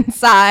dying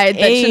inside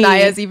that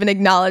Shania is even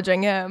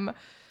acknowledging him.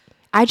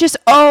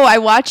 I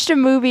watched a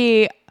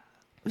movie,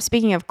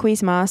 speaking of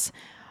Quizmas,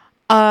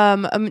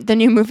 the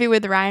new movie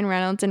with Ryan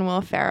Reynolds and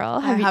Will Ferrell.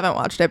 I haven't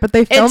watched it, but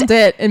they filmed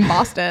it in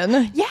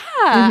Boston. Yeah,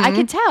 I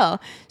could tell.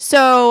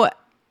 So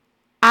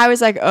I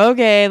was like,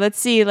 okay, let's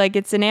see. Like,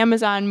 it's an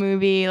Amazon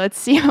movie. Let's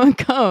see how it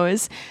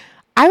goes.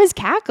 I was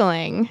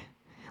cackling.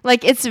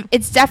 Like, it's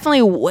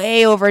definitely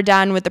way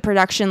overdone with the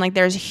production. Like,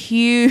 there's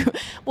huge,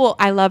 well,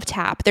 I love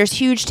tap. There's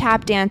huge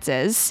tap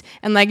dances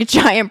and like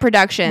giant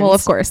productions. Well,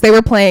 of course, they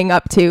were playing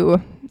up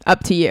to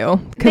you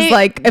because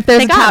like if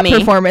there's a tap me.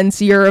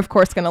 performance, you're of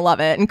course gonna love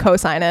it and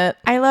co-sign it.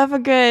 I love a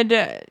good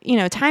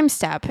time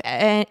step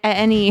at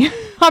any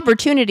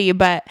opportunity,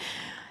 but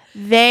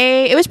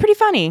it was pretty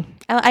funny.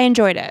 I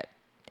enjoyed it.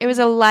 It was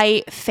a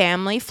light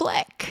family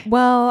flick.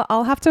 Well,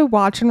 I'll have to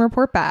watch and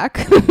report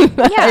back.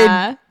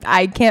 Yeah.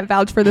 I can't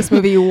vouch for this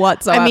movie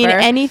whatsoever. I mean,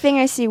 anything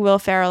I see Will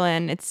Ferrell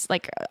in, it's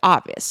like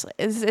obviously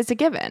it's a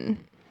given.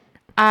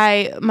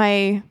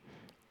 My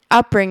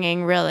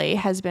upbringing really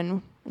has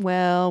been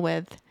Will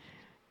with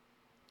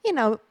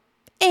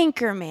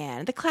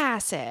Anchorman, the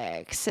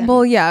classics.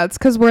 Well, yeah, it's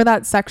because we're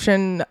that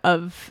section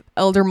of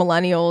elder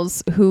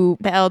millennials who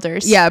the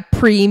elders. Yeah,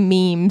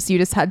 pre-memes. You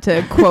just had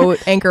to quote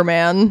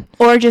Anchorman.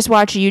 Or just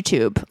watch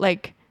YouTube,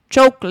 like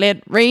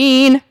Chocolate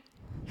Rain.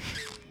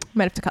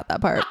 Might have to cut that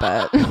part,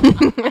 but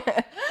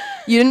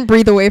you didn't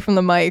breathe away from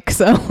the mic,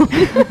 so.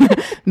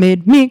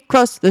 Made me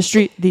cross the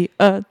street the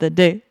other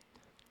day.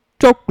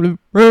 Chocolate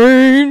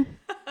Rain.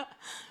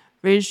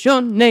 Raise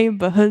your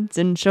neighborhood's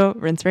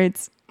insurance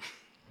rates.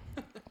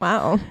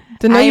 Wow.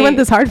 Didn't know you went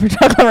this hard for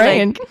Chocolate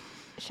Rain.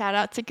 Shout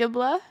out to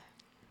Gibla.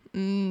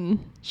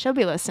 She'll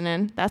be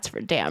listening. That's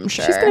for damn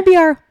sure. She's going to be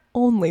our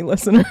only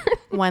listener.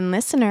 One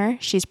listener.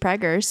 She's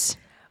preggers.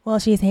 Well,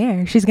 she's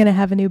here. She's going to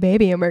have a new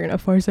baby and we're going to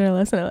force her to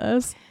listen to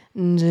this.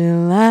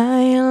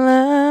 Delilah.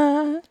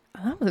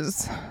 That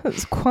was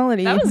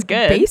quality. That was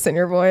good. Bass in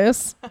your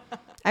voice.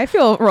 I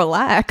feel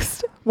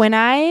relaxed.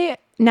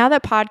 Now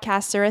that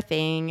podcasts are a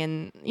thing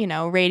and,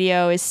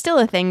 radio is still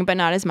a thing, but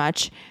not as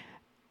much,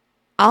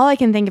 all I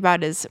can think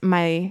about is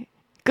my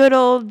good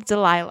old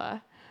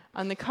Delilah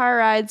on the car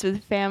rides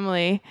with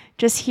family,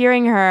 just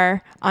hearing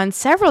her on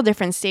several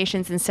different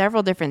stations in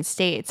several different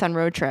states on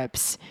road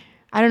trips.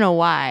 I don't know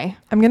why.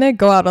 I'm going to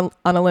go out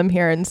on a limb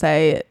here and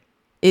say,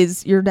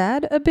 is your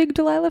dad a big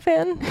Delilah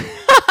fan?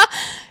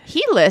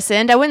 He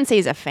listened. I wouldn't say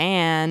he's a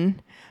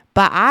fan,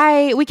 but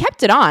we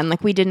kept it on.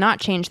 Like, we did not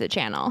change the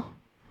channel.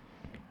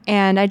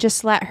 And I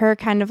just let her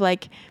kind of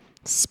like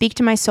speak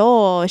to my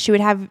soul. She would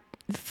have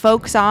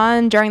folks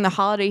on during the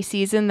holiday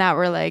season that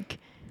were like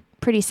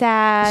pretty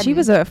sad. She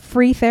was a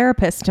free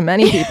therapist to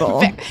many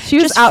people. She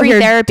was Just out free here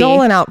therapy.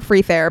 doling out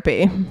free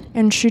therapy.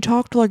 And she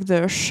talked like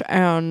this,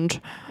 and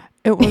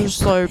it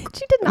was like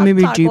She did not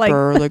maybe talk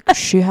deeper. Like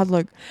she had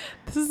like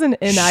This is an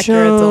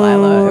inaccurate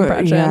Delilah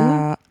impression.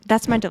 Yeah,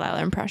 that's my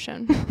Delilah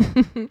impression.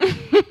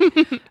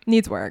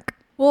 Needs work.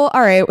 Well,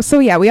 all right. So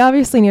yeah, we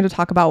obviously need to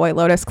talk about White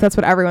Lotus because that's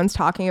what everyone's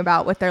talking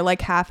about with their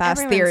like half-ass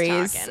Everyone's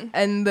theories. talking.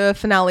 And the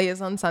finale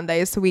is on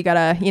Sunday, so we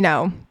gotta,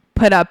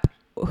 put up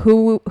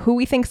who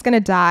we think's gonna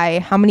die.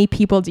 How many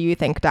people do you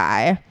think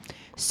die?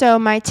 So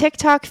my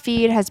TikTok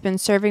feed has been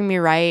serving me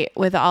right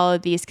with all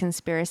of these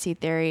conspiracy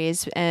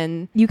theories,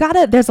 and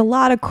There's a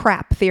lot of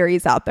crap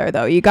theories out there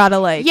though. You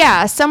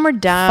gotta some were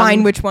dumb.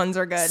 find which ones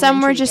are good.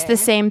 Some were just the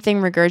same thing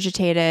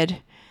regurgitated.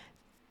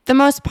 The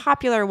most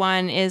popular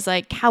one is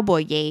like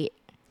Cowboy Gate,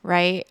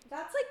 right?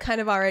 That's like kind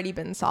of already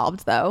been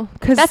solved though,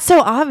 because That's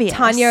so obvious.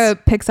 Tanya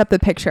picks up the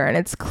picture and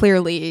it's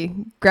clearly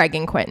Greg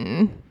and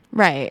Quentin.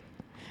 Right.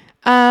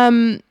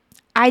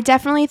 I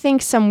definitely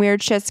think some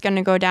weird shit's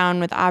gonna go down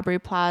with Aubrey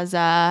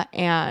Plaza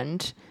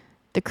and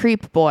the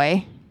creep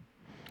boy.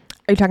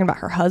 Are you talking about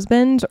her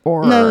husband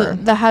or No,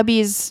 the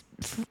hubby's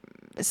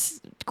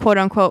quote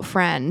unquote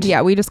friend.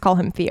 Yeah, we just call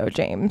him Theo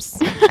James.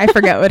 I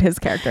forget what his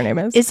character name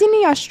is. Isn't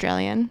he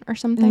Australian or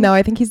something? No,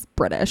 I think he's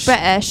British.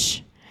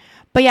 British.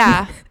 But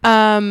yeah,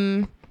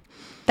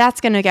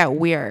 that's gonna get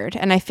weird,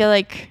 and I feel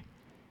like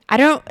I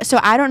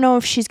don't know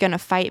if she's gonna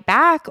fight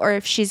back or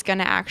if she's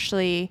gonna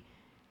actually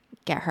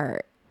get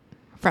hurt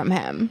from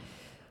him.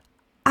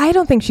 I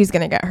don't think she's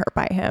going to get hurt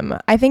by him.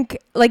 I think,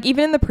 like,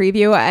 even in the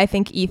preview, I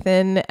think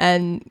Ethan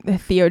and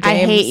Theo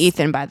James. I hate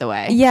Ethan, by the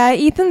way. Yeah,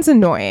 Ethan's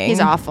annoying.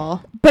 He's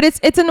awful. But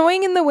it's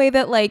annoying in the way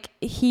that, like,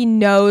 he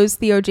knows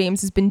Theo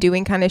James has been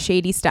doing kind of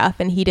shady stuff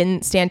and he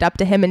didn't stand up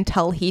to him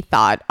until he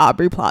thought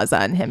Aubrey Plaza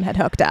and him had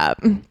hooked up.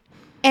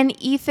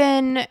 And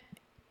Ethan,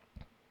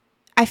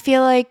 I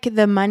feel like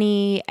the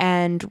money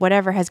and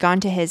whatever has gone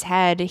to his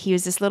head. He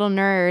was this little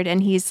nerd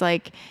and he's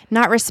like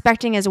not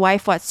respecting his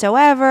wife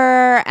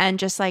whatsoever and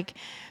just like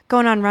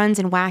going on runs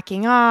and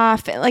whacking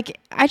off. Like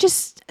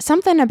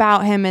something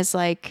about him is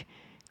like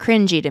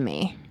cringy to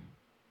me.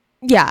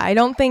 Yeah,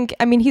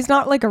 I mean, he's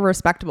not like a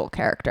respectable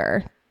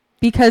character,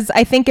 because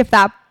I think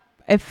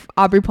if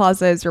Aubrey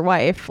Plaza is your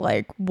wife,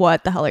 like,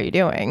 what the hell are you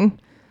doing?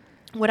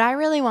 What I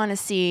really want to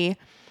see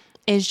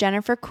is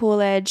Jennifer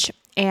Coolidge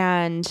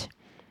and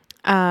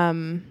oh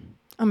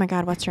my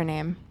God, what's her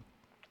name?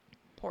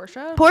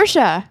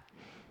 Portia.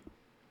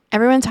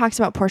 Everyone talks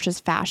about Portia's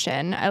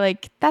fashion.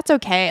 That's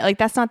okay. Like,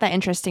 that's not that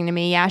interesting to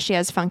me. Yeah, she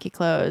has funky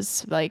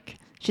clothes. Like,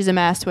 she's a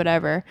mess,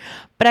 whatever.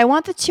 But I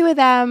want the two of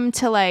them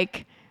to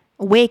like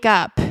wake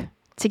up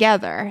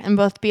together and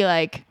both be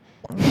like,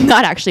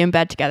 not actually in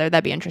bed together.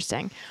 That'd be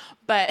interesting.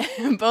 But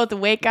both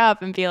wake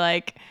up and be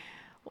like,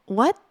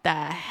 what the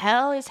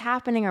hell is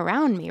happening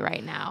around me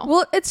right now?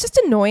 Well, it's just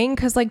annoying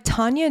because like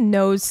Tanya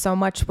knows so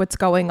much what's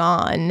going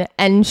on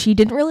and she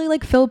didn't really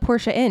like fill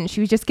Portia in.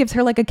 She just gives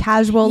her like a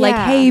casual like,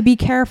 hey, be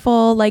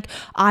careful. Like,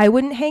 I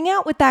wouldn't hang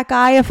out with that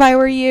guy if I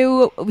were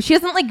you. She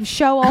doesn't like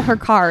show all her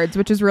cards,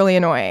 which is really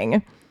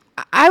annoying.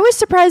 I was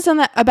surprised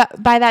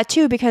by that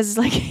too, because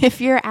like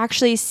if you're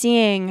actually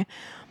seeing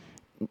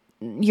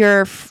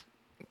your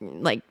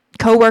like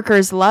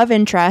coworker's love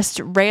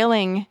interest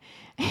railing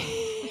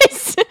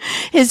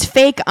his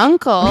fake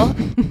uncle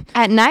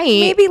at night,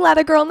 maybe let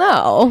a girl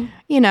know.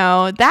 You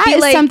know, that is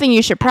like, something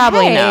you should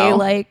probably know.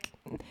 Like,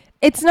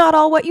 it's not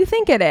all what you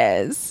think it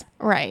is.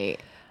 Right.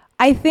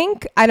 I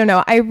don't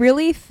know. I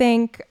really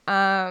think,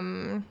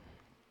 what's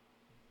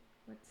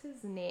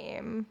his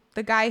name?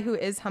 The guy who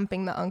is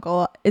humping the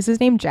uncle, is his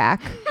name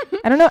Jack?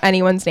 I don't know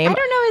anyone's name. I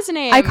don't know his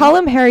name. I call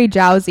him Harry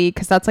Jowsey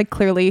because that's like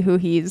clearly who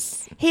he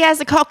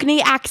has a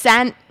Cockney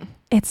accent.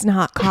 It's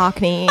not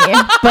Cockney,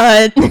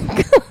 but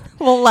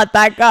we'll let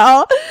that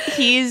go.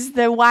 He's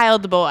the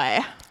wild boy.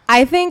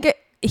 I think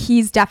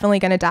he's definitely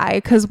going to die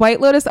because White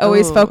Lotus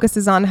always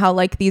focuses on how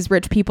like these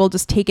rich people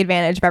just take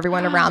advantage of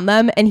everyone around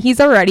them, and he's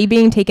already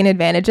being taken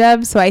advantage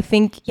of. So I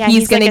think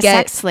he's going like to get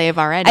sex slave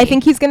already. I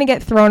think he's going to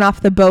get thrown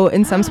off the boat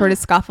in some sort of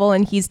scuffle,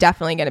 and he's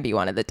definitely going to be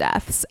one of the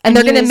deaths. And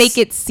they're going to make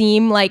it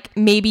seem like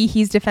maybe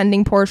he's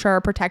defending Portia or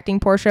protecting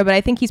Portia, but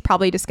I think he's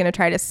probably just going to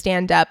try to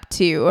stand up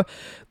to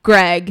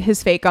Greg,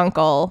 his fake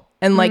uncle,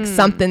 and like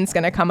something's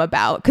going to come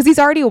about because he's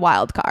already a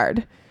wild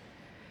card.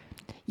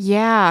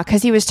 Yeah,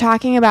 because he was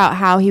talking about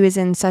how he was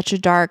in such a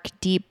dark,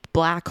 deep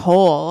black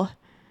hole.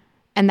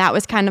 And that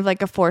was kind of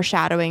like a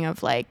foreshadowing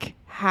of like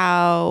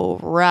how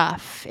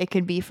rough it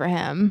could be for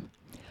him.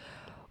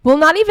 Well,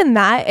 not even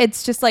that.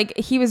 It's just like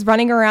he was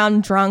running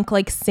around drunk,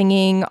 like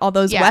singing all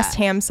those West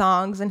Ham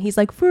songs. And he's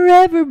like,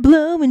 forever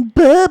blowing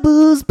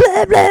bubbles,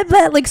 blah, blah,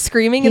 blah, like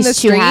screaming in the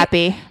street. He's too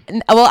happy.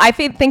 Well, I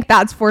think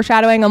that's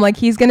foreshadowing. I'm like,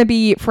 he's going to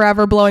be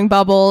forever blowing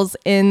bubbles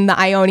in the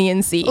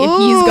Ionian Sea. Ooh.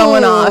 He's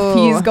going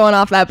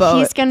off that boat.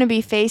 He's going to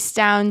be face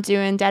down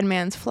doing Dead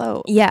Man's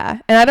Float. Yeah.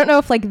 And I don't know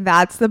if like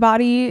that's the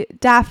body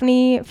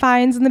Daphne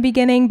finds in the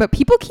beginning, but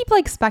people keep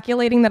like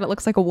speculating that it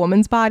looks like a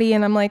woman's body.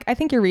 And I'm like, I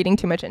think you're reading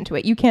too much into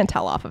it. You can't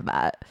tell off of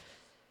that.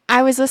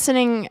 I was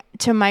listening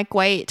to Mike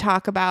White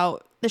talk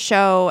about the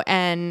show,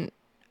 and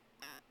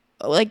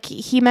like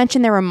he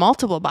mentioned there were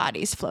multiple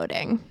bodies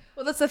floating.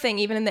 Well, that's the thing.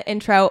 Even in the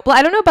intro, well,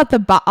 I don't know about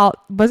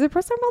was there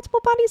multiple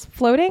bodies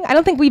floating? I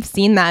don't think we've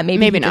seen that.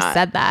 Maybe not. Just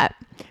said that,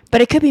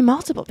 but it could be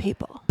multiple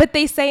people. But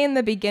they say in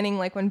the beginning,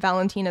 like when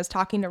Valentina's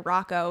talking to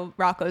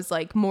Rocco's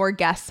like, more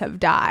guests have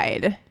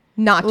died,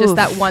 not just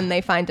that one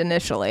they find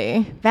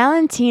initially.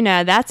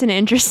 Valentina, that's an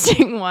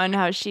interesting one.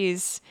 How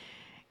she's,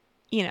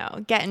 you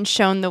know, getting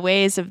shown the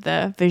ways of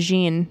the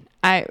vagine.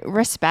 I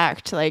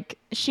respect. Like,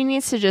 she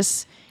needs to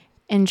just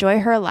enjoy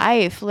her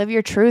life. Live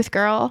your truth,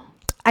 girl.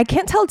 I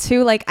can't tell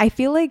too. Like, I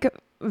feel like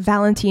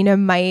Valentina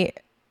might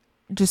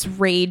just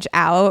rage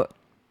out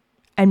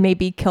and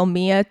maybe kill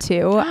Mia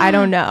too. I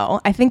don't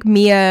know. I think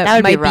Mia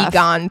might be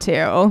gone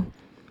too.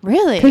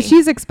 Really? Because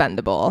she's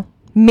expendable.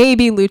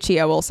 Maybe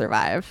Lucia will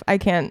survive. I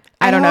don't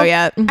know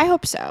yet. I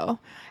hope so.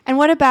 And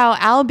what about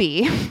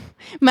Albie?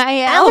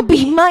 My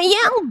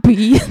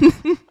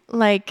Albie.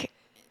 Like,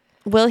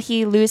 will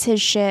he lose his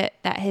shit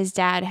that his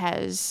dad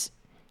has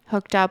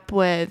hooked up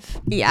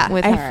with? Yeah,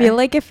 with I feel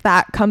like if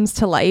that comes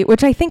to light,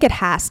 which I think it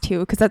has to,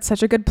 because that's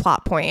such a good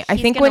plot point. I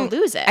think when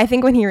lose it. I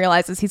think when he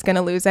realizes he's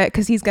gonna lose it,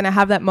 because he's gonna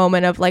have that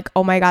moment of like,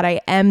 oh my god,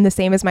 I am the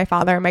same as my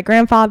father and my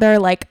grandfather.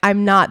 Like,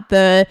 I'm not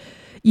the,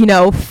 you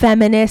know,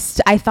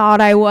 feminist I thought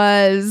I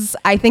was.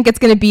 I think it's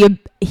gonna be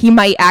he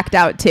might act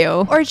out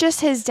too. Or just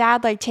his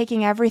dad like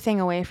taking everything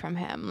away from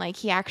him. Like,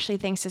 he actually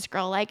thinks this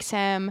girl likes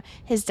him.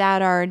 His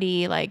dad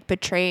already like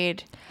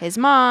betrayed his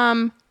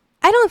mom.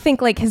 I don't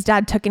think like his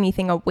dad took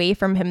anything away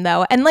from him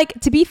though. And like,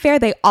 to be fair,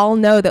 they all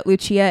know that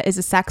Lucia is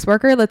a sex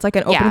worker. That's like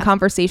an open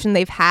conversation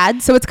they've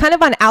had. So it's kind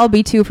of on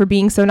Albie too for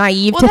being so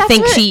naive to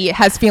think she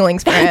has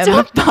feelings for him. That's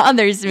what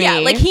bothers me. Yeah,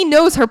 like he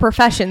knows her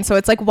profession. So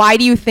it's like, why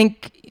do you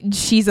think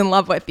she's in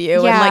love with you?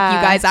 And like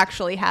you guys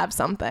actually have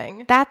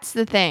something. That's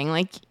the thing.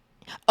 Like,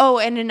 oh,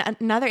 and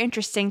another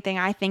interesting thing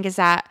I think is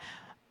that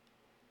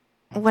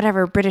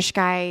whatever British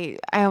guy,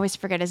 I always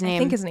forget his name. I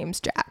think his name's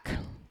Jack.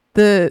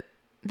 The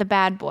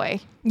bad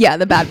boy. Yeah,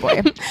 the bad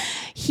boy.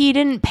 He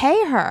didn't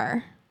pay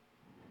her.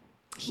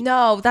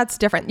 No, that's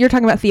different. You're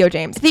talking about Theo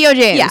James. Theo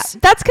James. Yeah,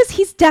 that's because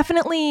he's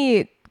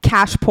definitely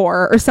cash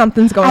poor or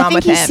something's going on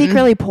with him. I think he's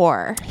secretly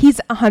poor. He's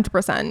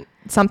 100%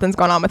 something's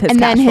going on with his and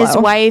cash then his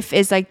flow. wife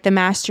is like the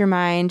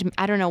mastermind.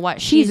 I don't know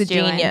what she's a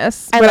doing.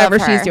 genius. I Whatever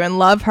love her. she's doing,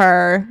 love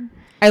her.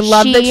 I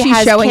love that she's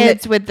has showing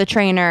kids that, with the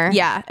trainer.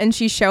 Yeah, and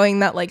she's showing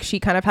that like she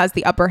kind of has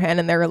the upper hand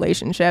in their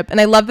relationship. And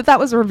I love that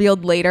was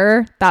revealed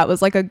later. That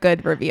was like a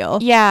good reveal.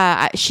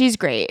 Yeah, she's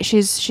great.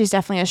 She's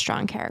definitely a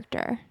strong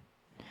character.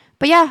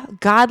 But yeah,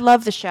 God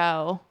love the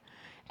show.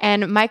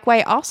 And Mike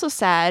White also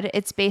said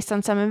it's based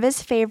on some of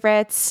his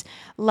favorites,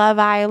 Love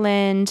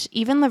Island,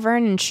 even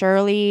Laverne and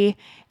Shirley,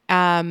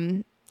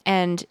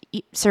 and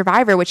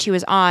Survivor, which he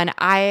was on.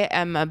 I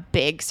am a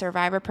big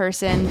Survivor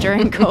person.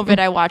 During COVID,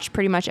 I watched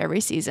pretty much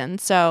every season.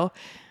 So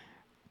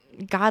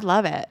God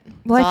love it.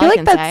 Well, I feel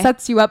like that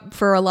sets you up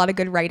for a lot of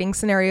good writing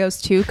scenarios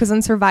too, because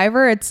in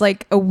Survivor, it's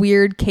like a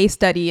weird case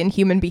study in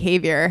human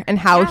behavior and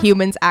how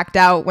humans act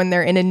out when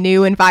they're in a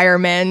new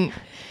environment.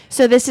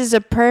 So this is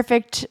a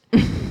perfect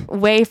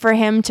way for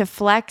him to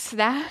flex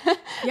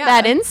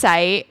that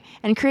insight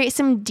and create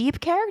some deep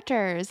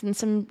characters and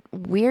some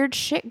weird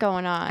shit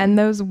going on. And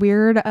those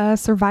weird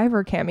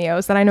Survivor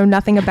cameos that I know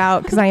nothing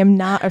about because I am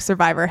not a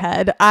Survivor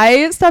head.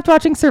 I stopped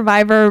watching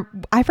Survivor.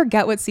 I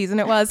forget what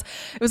season it was.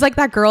 It was like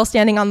that girl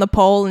standing on the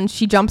pole and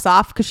she jumps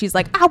off because she's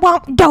like, I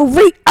want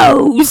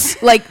Doritos.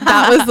 Like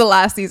that was the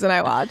last season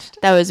I watched.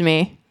 That was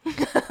me.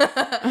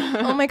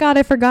 Oh my God,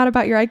 I forgot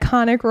about your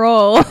iconic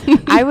role.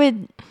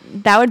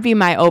 That would be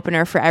my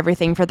opener for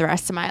everything for the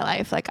rest of my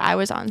life. Like I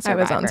was on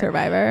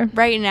Survivor.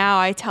 Right now,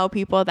 I tell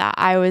people that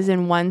I was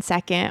in 1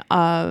 second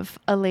of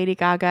a Lady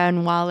Gaga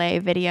and Wale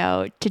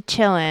video to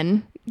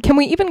Chillin'. Can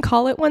we even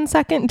call it 1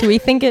 second? Do we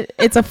think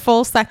it's a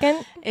full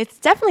second? It's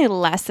definitely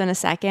less than a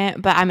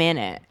second, but I'm in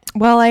it.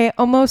 Well, I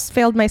almost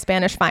failed my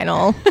Spanish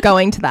final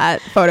going to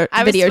that video shoot.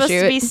 I was supposed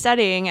to be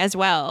studying as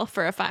well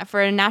for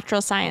a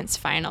natural science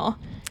final.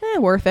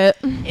 Worth it.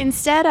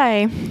 Instead,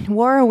 I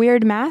wore a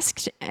weird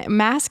mask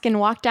and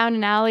walked down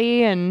an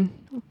alley and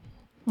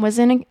was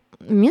in a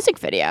music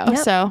video. Yep.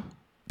 So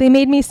they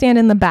made me stand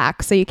in the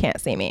back so you can't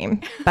see me,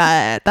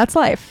 but that's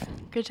life.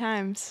 Good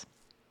times.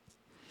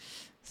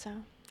 So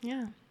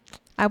yeah.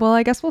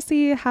 I guess we'll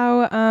see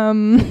how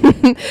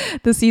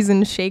the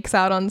season shakes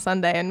out on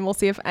Sunday, and we'll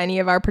see if any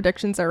of our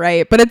predictions are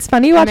right. But it's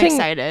funny watching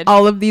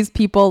all of these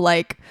people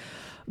like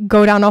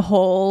go down a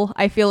hole.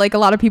 I feel like a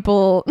lot of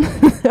people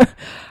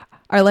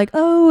are like,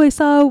 oh, I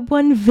saw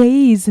one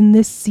vase in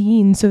this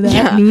scene, so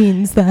that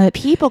means that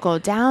people go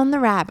down the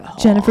rabbit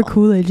hole. Jennifer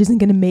Coolidge isn't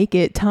gonna make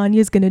it.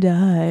 Tanya's gonna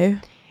die.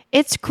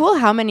 It's cool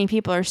how many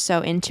people are so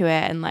into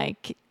it, and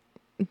like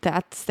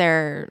that's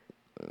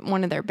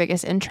one of their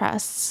biggest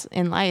interests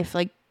in life.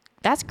 Like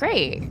that's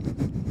great.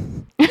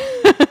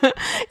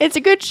 It's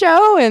a good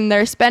show, and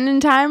they're spending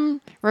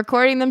time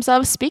recording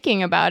themselves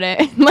speaking about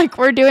it, like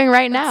we're doing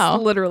right now.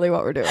 That's literally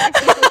what we're doing.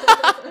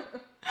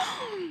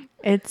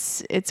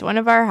 It's one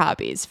of our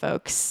hobbies,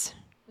 folks.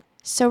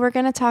 So we're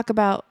going to talk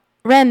about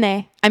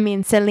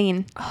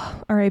Celine.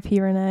 Oh, R.I.P.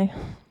 Renee.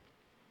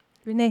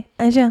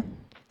 Aja.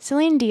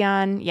 Celine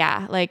Dion,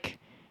 yeah, like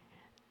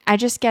I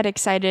just get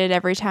excited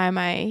every time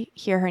I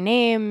hear her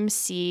name,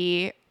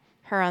 see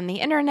her on the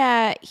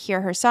internet,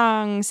 hear her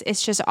songs.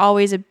 It's just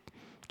always a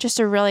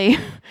really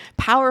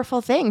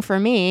powerful thing for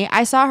me.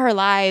 I saw her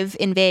live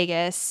in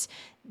Vegas.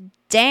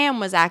 Damn,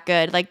 was that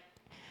good. Like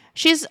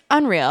she's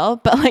unreal,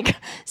 but like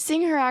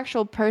seeing her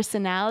actual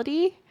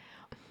personality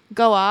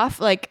go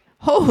off, like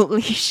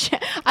holy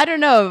shit. I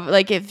don't know,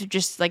 like if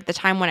just like the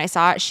time when I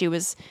saw it, she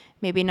was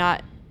maybe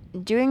not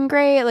doing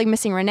great, like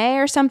missing Renee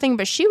or something,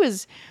 but she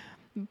was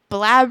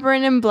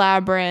blabbering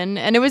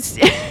and it was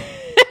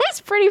it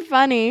was pretty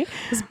funny.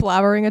 Is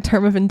blabbering a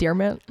term of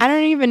endearment? I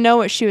don't even know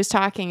what she was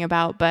talking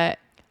about, but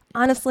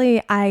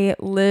honestly, I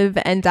live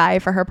and die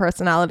for her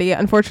personality.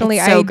 Unfortunately,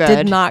 I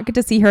did not get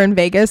to see her in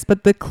Vegas,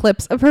 but the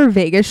clips of her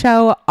Vegas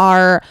show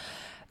are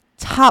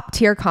top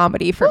tier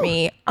comedy for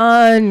me.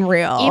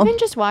 Unreal. Even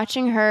just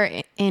watching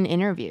her in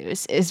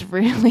interviews is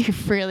really,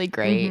 really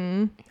great.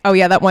 Mm-hmm. Oh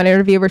yeah, that one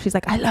interview where she's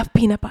like, I love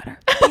peanut butter.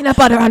 Peanut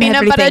butter on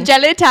everything. Peanut butter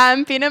jelly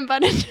time. Peanut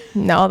butter.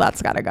 No,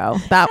 that's gotta go.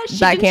 That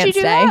can't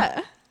stay.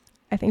 That?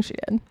 I think she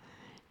did.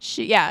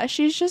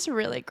 She's just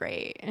really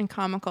great and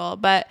comical.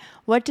 But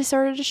what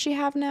disorder does she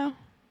have now?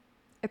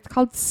 It's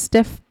called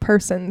stiff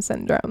person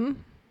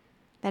syndrome.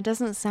 That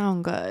doesn't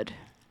sound good.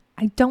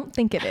 I don't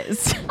think it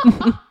is.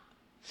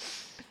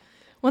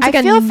 Once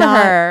again, I feel for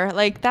her.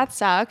 Like, that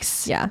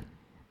sucks. Yeah.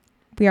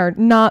 We are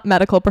not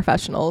medical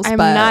professionals. I'm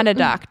but not a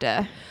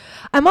doctor.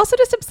 I'm also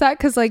just upset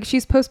because like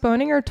she's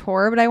postponing her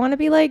tour, but I want to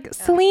be like,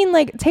 Celine,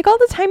 like take all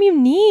the time you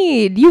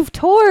need. You've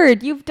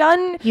toured, you've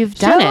done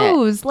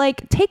shows. It.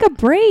 Like take a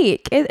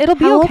break. It'll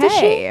be How okay. old is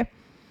she?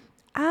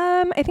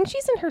 I think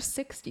she's in her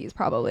 60s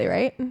probably,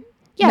 right?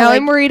 Yeah. Now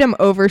I'm worried I'm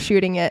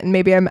overshooting it and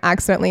maybe I'm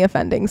accidentally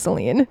offending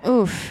Celine.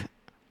 Oof.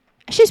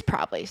 She's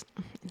probably.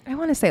 I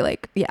want to say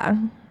like, yeah,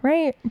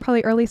 right?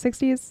 Probably early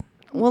 60s.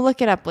 We'll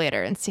look it up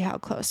later and see how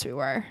close we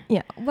were.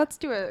 Yeah, let's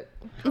do it.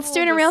 Let's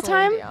do it in real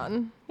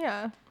time.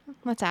 Yeah.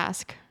 Let's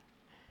ask.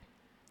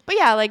 But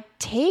yeah, like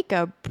take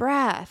a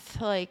breath.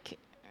 Like,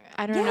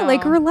 I don't know. Yeah,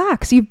 like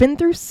relax. You've been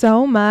through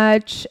so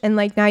much and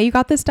like now you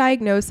got this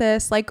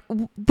diagnosis. Like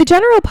the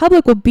general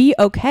public will be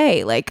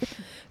okay. Like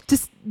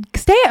just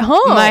stay at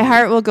home. My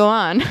heart will go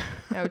on.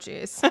 Oh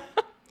jeez.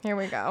 Here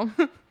we go.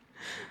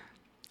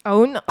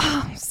 Oh no.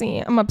 See,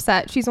 I'm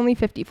upset. She's only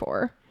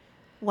 54.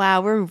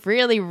 Wow, we're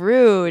really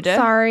rude.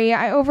 Sorry,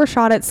 I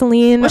overshot it,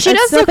 Celine. Well, she It's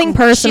does nothing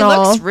personal. She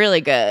looks really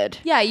good.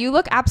 Yeah, you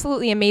look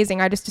absolutely amazing.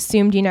 I just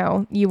assumed,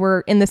 you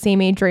were in the same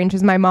age range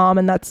as my mom,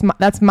 and that's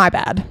my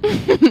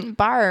bad.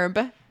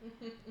 Barb.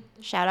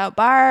 Shout out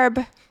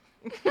Barb.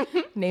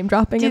 Name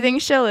dropping. Do you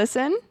think she'll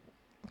listen?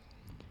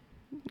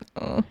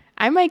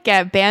 I might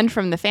get banned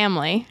from the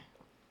family.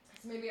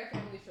 Maybe our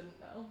family shouldn't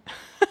know.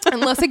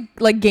 Unless it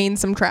like gains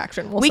some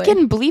traction. We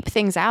can bleep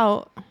things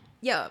out.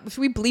 Yeah, should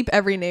we bleep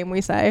every name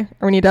we say?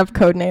 Or we need to have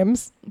code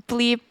names?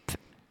 Bleep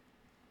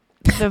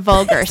the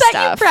vulgar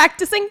stuff.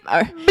 Practicing?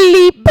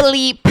 Bleep.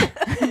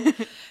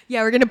 Bleep.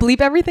 Yeah, we're going to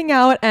bleep everything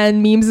out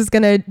and Memes is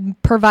going to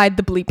provide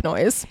the bleep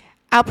noise.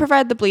 I'll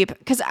provide the bleep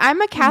because I'm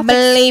a Catholic.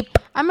 Bleep.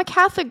 I'm a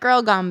Catholic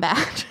girl gone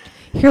bad.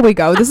 Here we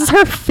go. This is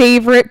her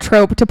favorite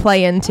trope to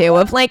play into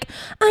of like,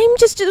 I'm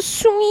just a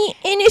sweet,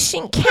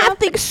 innocent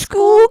Catholic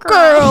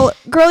schoolgirl.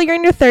 Girl, you're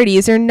in your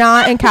 30s. You're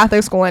not in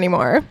Catholic school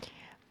anymore.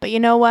 But you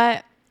know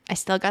what? I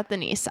still got the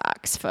knee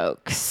socks,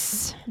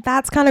 folks.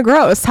 That's kind of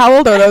gross. How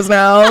old are those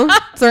now?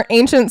 They're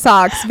aancient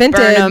socks. Vintage.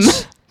 Burn 'em.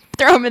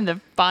 Throw them in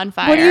the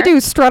bonfire. What do?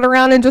 Strut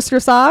around in just your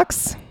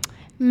socks?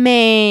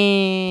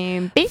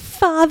 Maybe.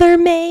 Father,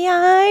 may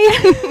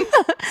I?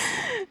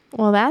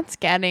 Well, that's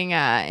getting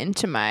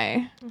into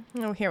my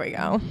Oh, here we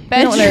go.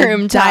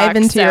 bedroom Dive talk,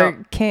 into so-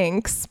 your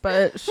kinks,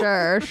 but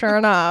sure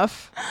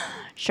enough.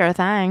 Sure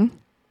thing.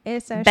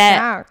 It's a Bet.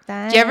 sure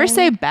thing. Do you ever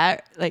say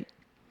bet? Like,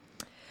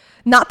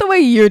 Not the way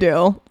you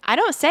do. I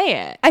don't say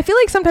it. I feel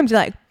like sometimes you're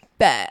like,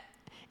 bet.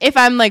 If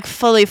I'm like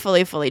fully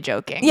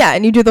joking. Yeah,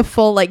 and you do the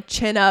full like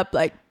chin up,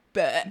 like,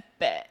 bet.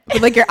 Bet.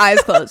 With like your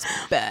eyes closed.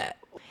 Bet.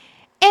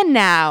 And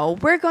now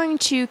we're going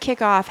to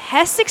kick off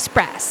Hess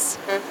Express,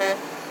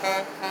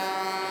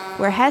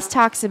 where Hess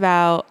talks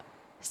about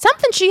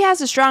something she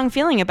has a strong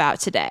feeling about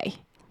today.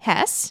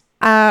 Hess?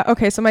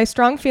 Okay, so my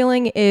strong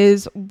feeling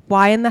is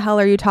why in the hell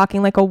are you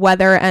talking like a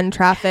weather and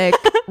traffic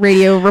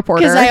radio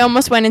reporter? Because I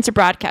almost went into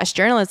broadcast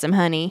journalism,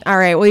 honey. All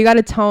right, well, you got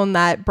to tone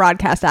that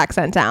broadcast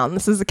accent down.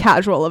 This is a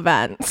casual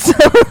event. So.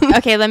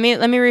 Okay, let me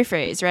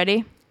rephrase.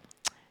 Ready?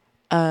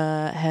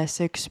 Hess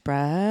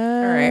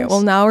Express. All right,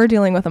 well, now we're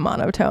dealing with a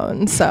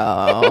monotone,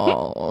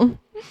 so.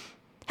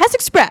 Hess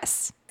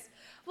Express.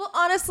 Well,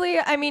 honestly,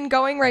 I mean,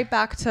 going right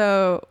back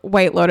to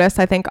White Lotus,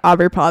 I think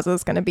Aubrey Plaza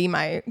is going to be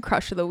my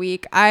crush of the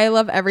week. I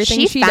love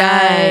everything she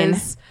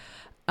does.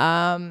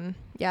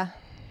 Yeah.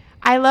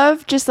 I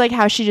love just like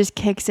how she just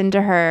kicks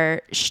into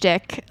her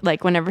shtick,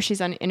 like whenever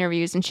she's on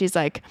interviews and she's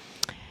like,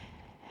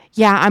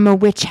 yeah, I'm a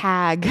witch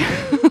hag.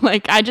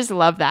 Like, I just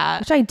love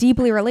that. Which I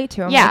deeply relate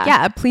to. I'm Yeah. like,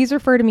 yeah, please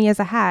refer to me as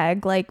a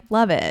hag. Like,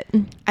 love it.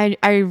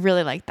 I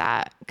really like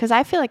that because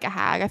I feel like a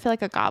hag. I feel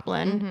like a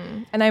goblin.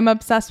 Mm-hmm. And I'm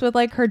obsessed with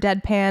like her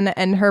deadpan,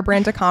 and her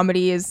brand of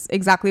comedy is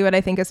exactly what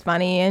I think is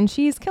funny, and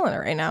she's killing it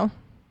right now.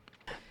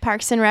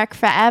 Parks and Rec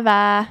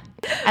forever.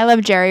 I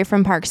love Jerry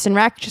from Parks and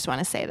Rec. Just want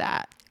to say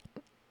that.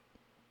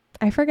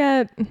 I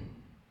forget.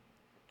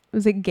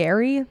 Was it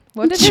Gary?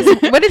 What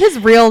did his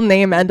real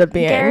name end up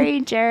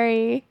being?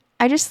 Jerry.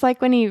 I just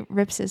like when he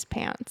rips his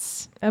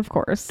pants. Of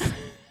course.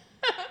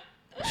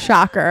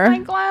 Shocker. My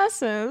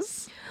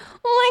glasses.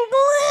 My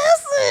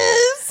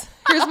glasses.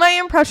 Here's my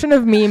impression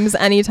of Memes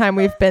anytime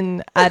we've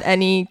been at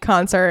any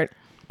concert,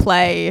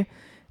 play,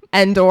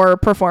 and or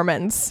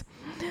performance.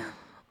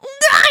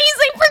 Guys,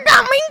 I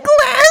forgot my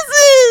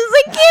glasses.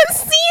 I can't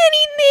see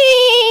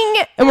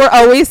anything. And we're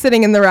always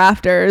sitting in the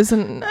rafters,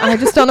 and I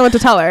just don't know what to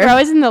tell her. We're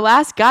always in the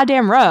last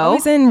goddamn row.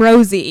 Always in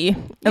Rosie,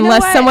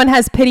 unless someone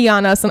has pity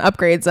on us and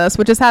upgrades us,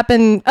 which has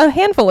happened a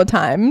handful of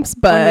times.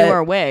 But when we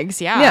wear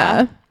wigs,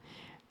 yeah.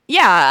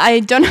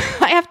 I don't.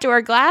 I have to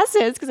wear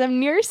glasses because I'm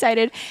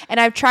nearsighted, and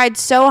I've tried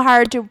so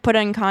hard to put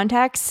on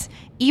contacts.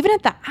 Even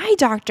at the eye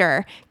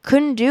doctor,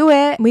 couldn't do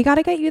it. We got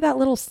to get you that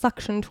little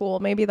suction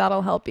tool. Maybe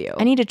that'll help you.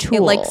 I need a tool.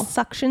 It like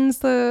suctions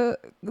the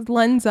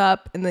lens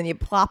up, and then you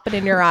plop it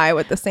in your eye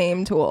with the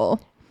same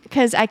tool.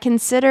 Because I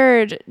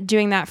considered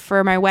doing that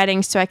for my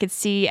wedding so I could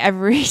see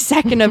every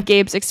second of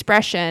Gabe's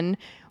expression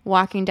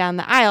walking down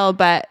the aisle,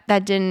 but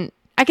that didn't.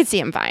 I could see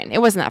him fine.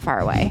 It wasn't that far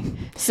away.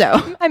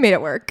 So I made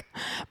it work.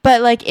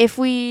 But like if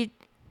we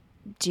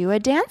do a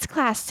dance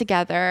class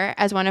together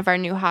as one of our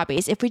new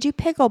hobbies. If we do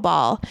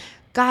pickleball,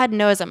 God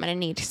knows I'm going to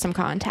need some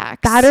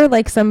contacts. That or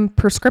like some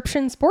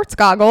prescription sports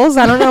goggles.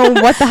 I don't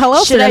know what the hell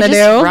else Should you're I going to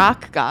just do.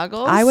 rock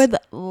goggles? I would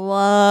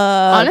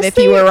love if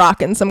Honestly, you were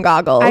rocking some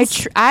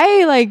goggles.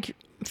 I like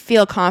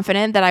feel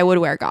confident that I would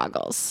wear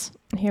goggles.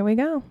 Here we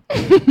go.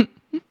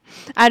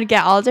 I'd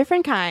get all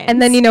different kinds.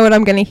 And then you know what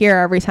I'm going to hear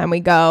every time we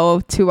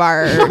go to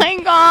our... Oh my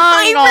God.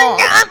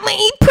 I forgot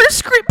my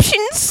prescription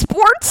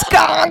sports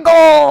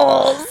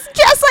goggles.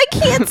 Jess, I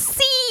can't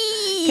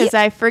see. Because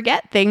I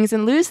forget things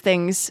and lose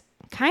things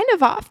kind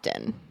of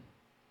often.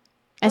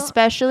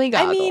 Especially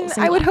goggles. I mean,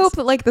 I would hope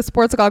that like the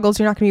sports goggles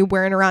you're not going to be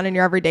wearing around in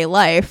your everyday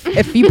life.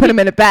 If you put them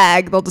in a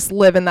bag, they'll just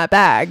live in that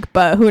bag.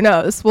 But who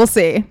knows? We'll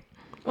see.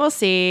 We'll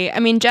see. I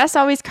mean, Jess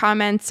always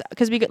comments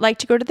because we like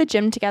to go to the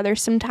gym together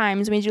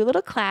sometimes. We do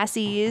little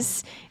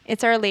classies.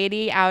 It's our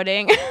lady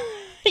outing.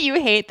 You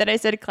hate that I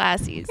said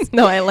classies.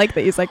 No, I like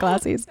that you said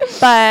classies.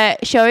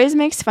 But she always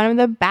makes fun of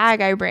the bag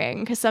I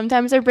bring because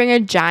sometimes I bring a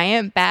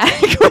giant bag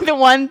with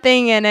one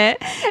thing in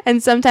it.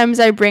 And sometimes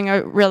I bring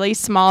a really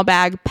small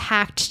bag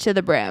packed to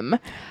the brim.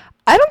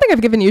 I don't think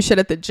I've given you shit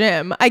at the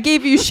gym. I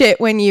gave you shit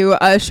when you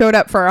showed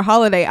up for a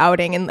holiday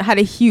outing and had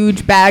a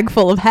huge bag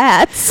full of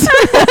hats.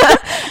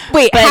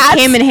 Wait, but hats? It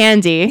came in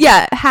handy.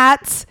 Yeah,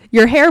 hats,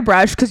 your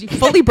hairbrush, because you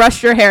fully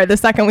brushed your hair the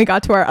second we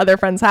got to our other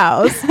friend's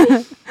house.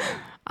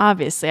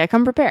 Obviously, I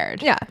come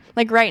prepared. Yeah.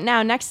 Like right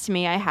now, next to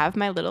me, I have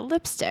my little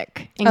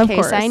lipstick in Of case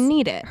course. I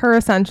need it. Her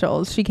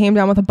essentials. She came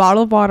down with a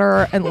bottle of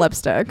water and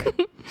lipstick.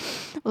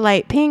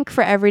 Light pink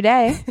for every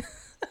day.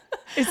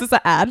 Is this an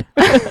ad?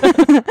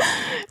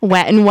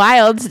 Wet and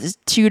Wild is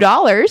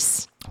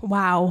 $2.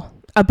 Wow.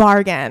 A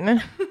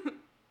bargain.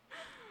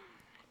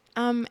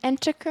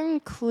 And to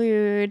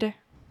conclude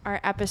our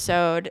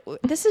episode,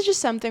 this is just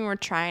something we're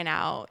trying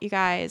out, you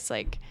guys.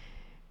 Like,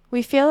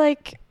 we feel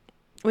like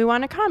we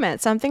want to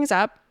comment. Something's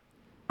up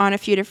on a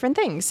few different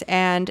things,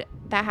 and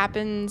that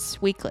happens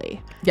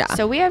weekly. Yeah.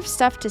 So we have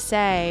stuff to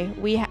say.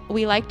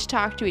 We like to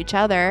talk to each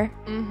other.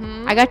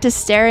 Mm-hmm. I got to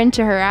stare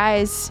into her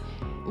eyes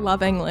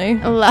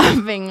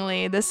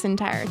lovingly this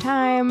entire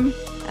time.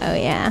 Oh,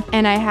 yeah.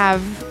 And I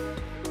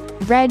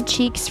have red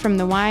cheeks from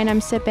the wine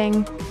I'm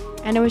sipping,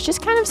 and it was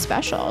just kind of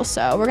special.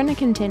 So we're going to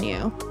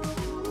continue.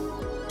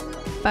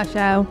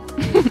 Basho.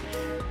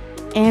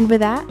 And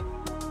with that,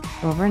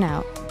 over and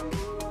out.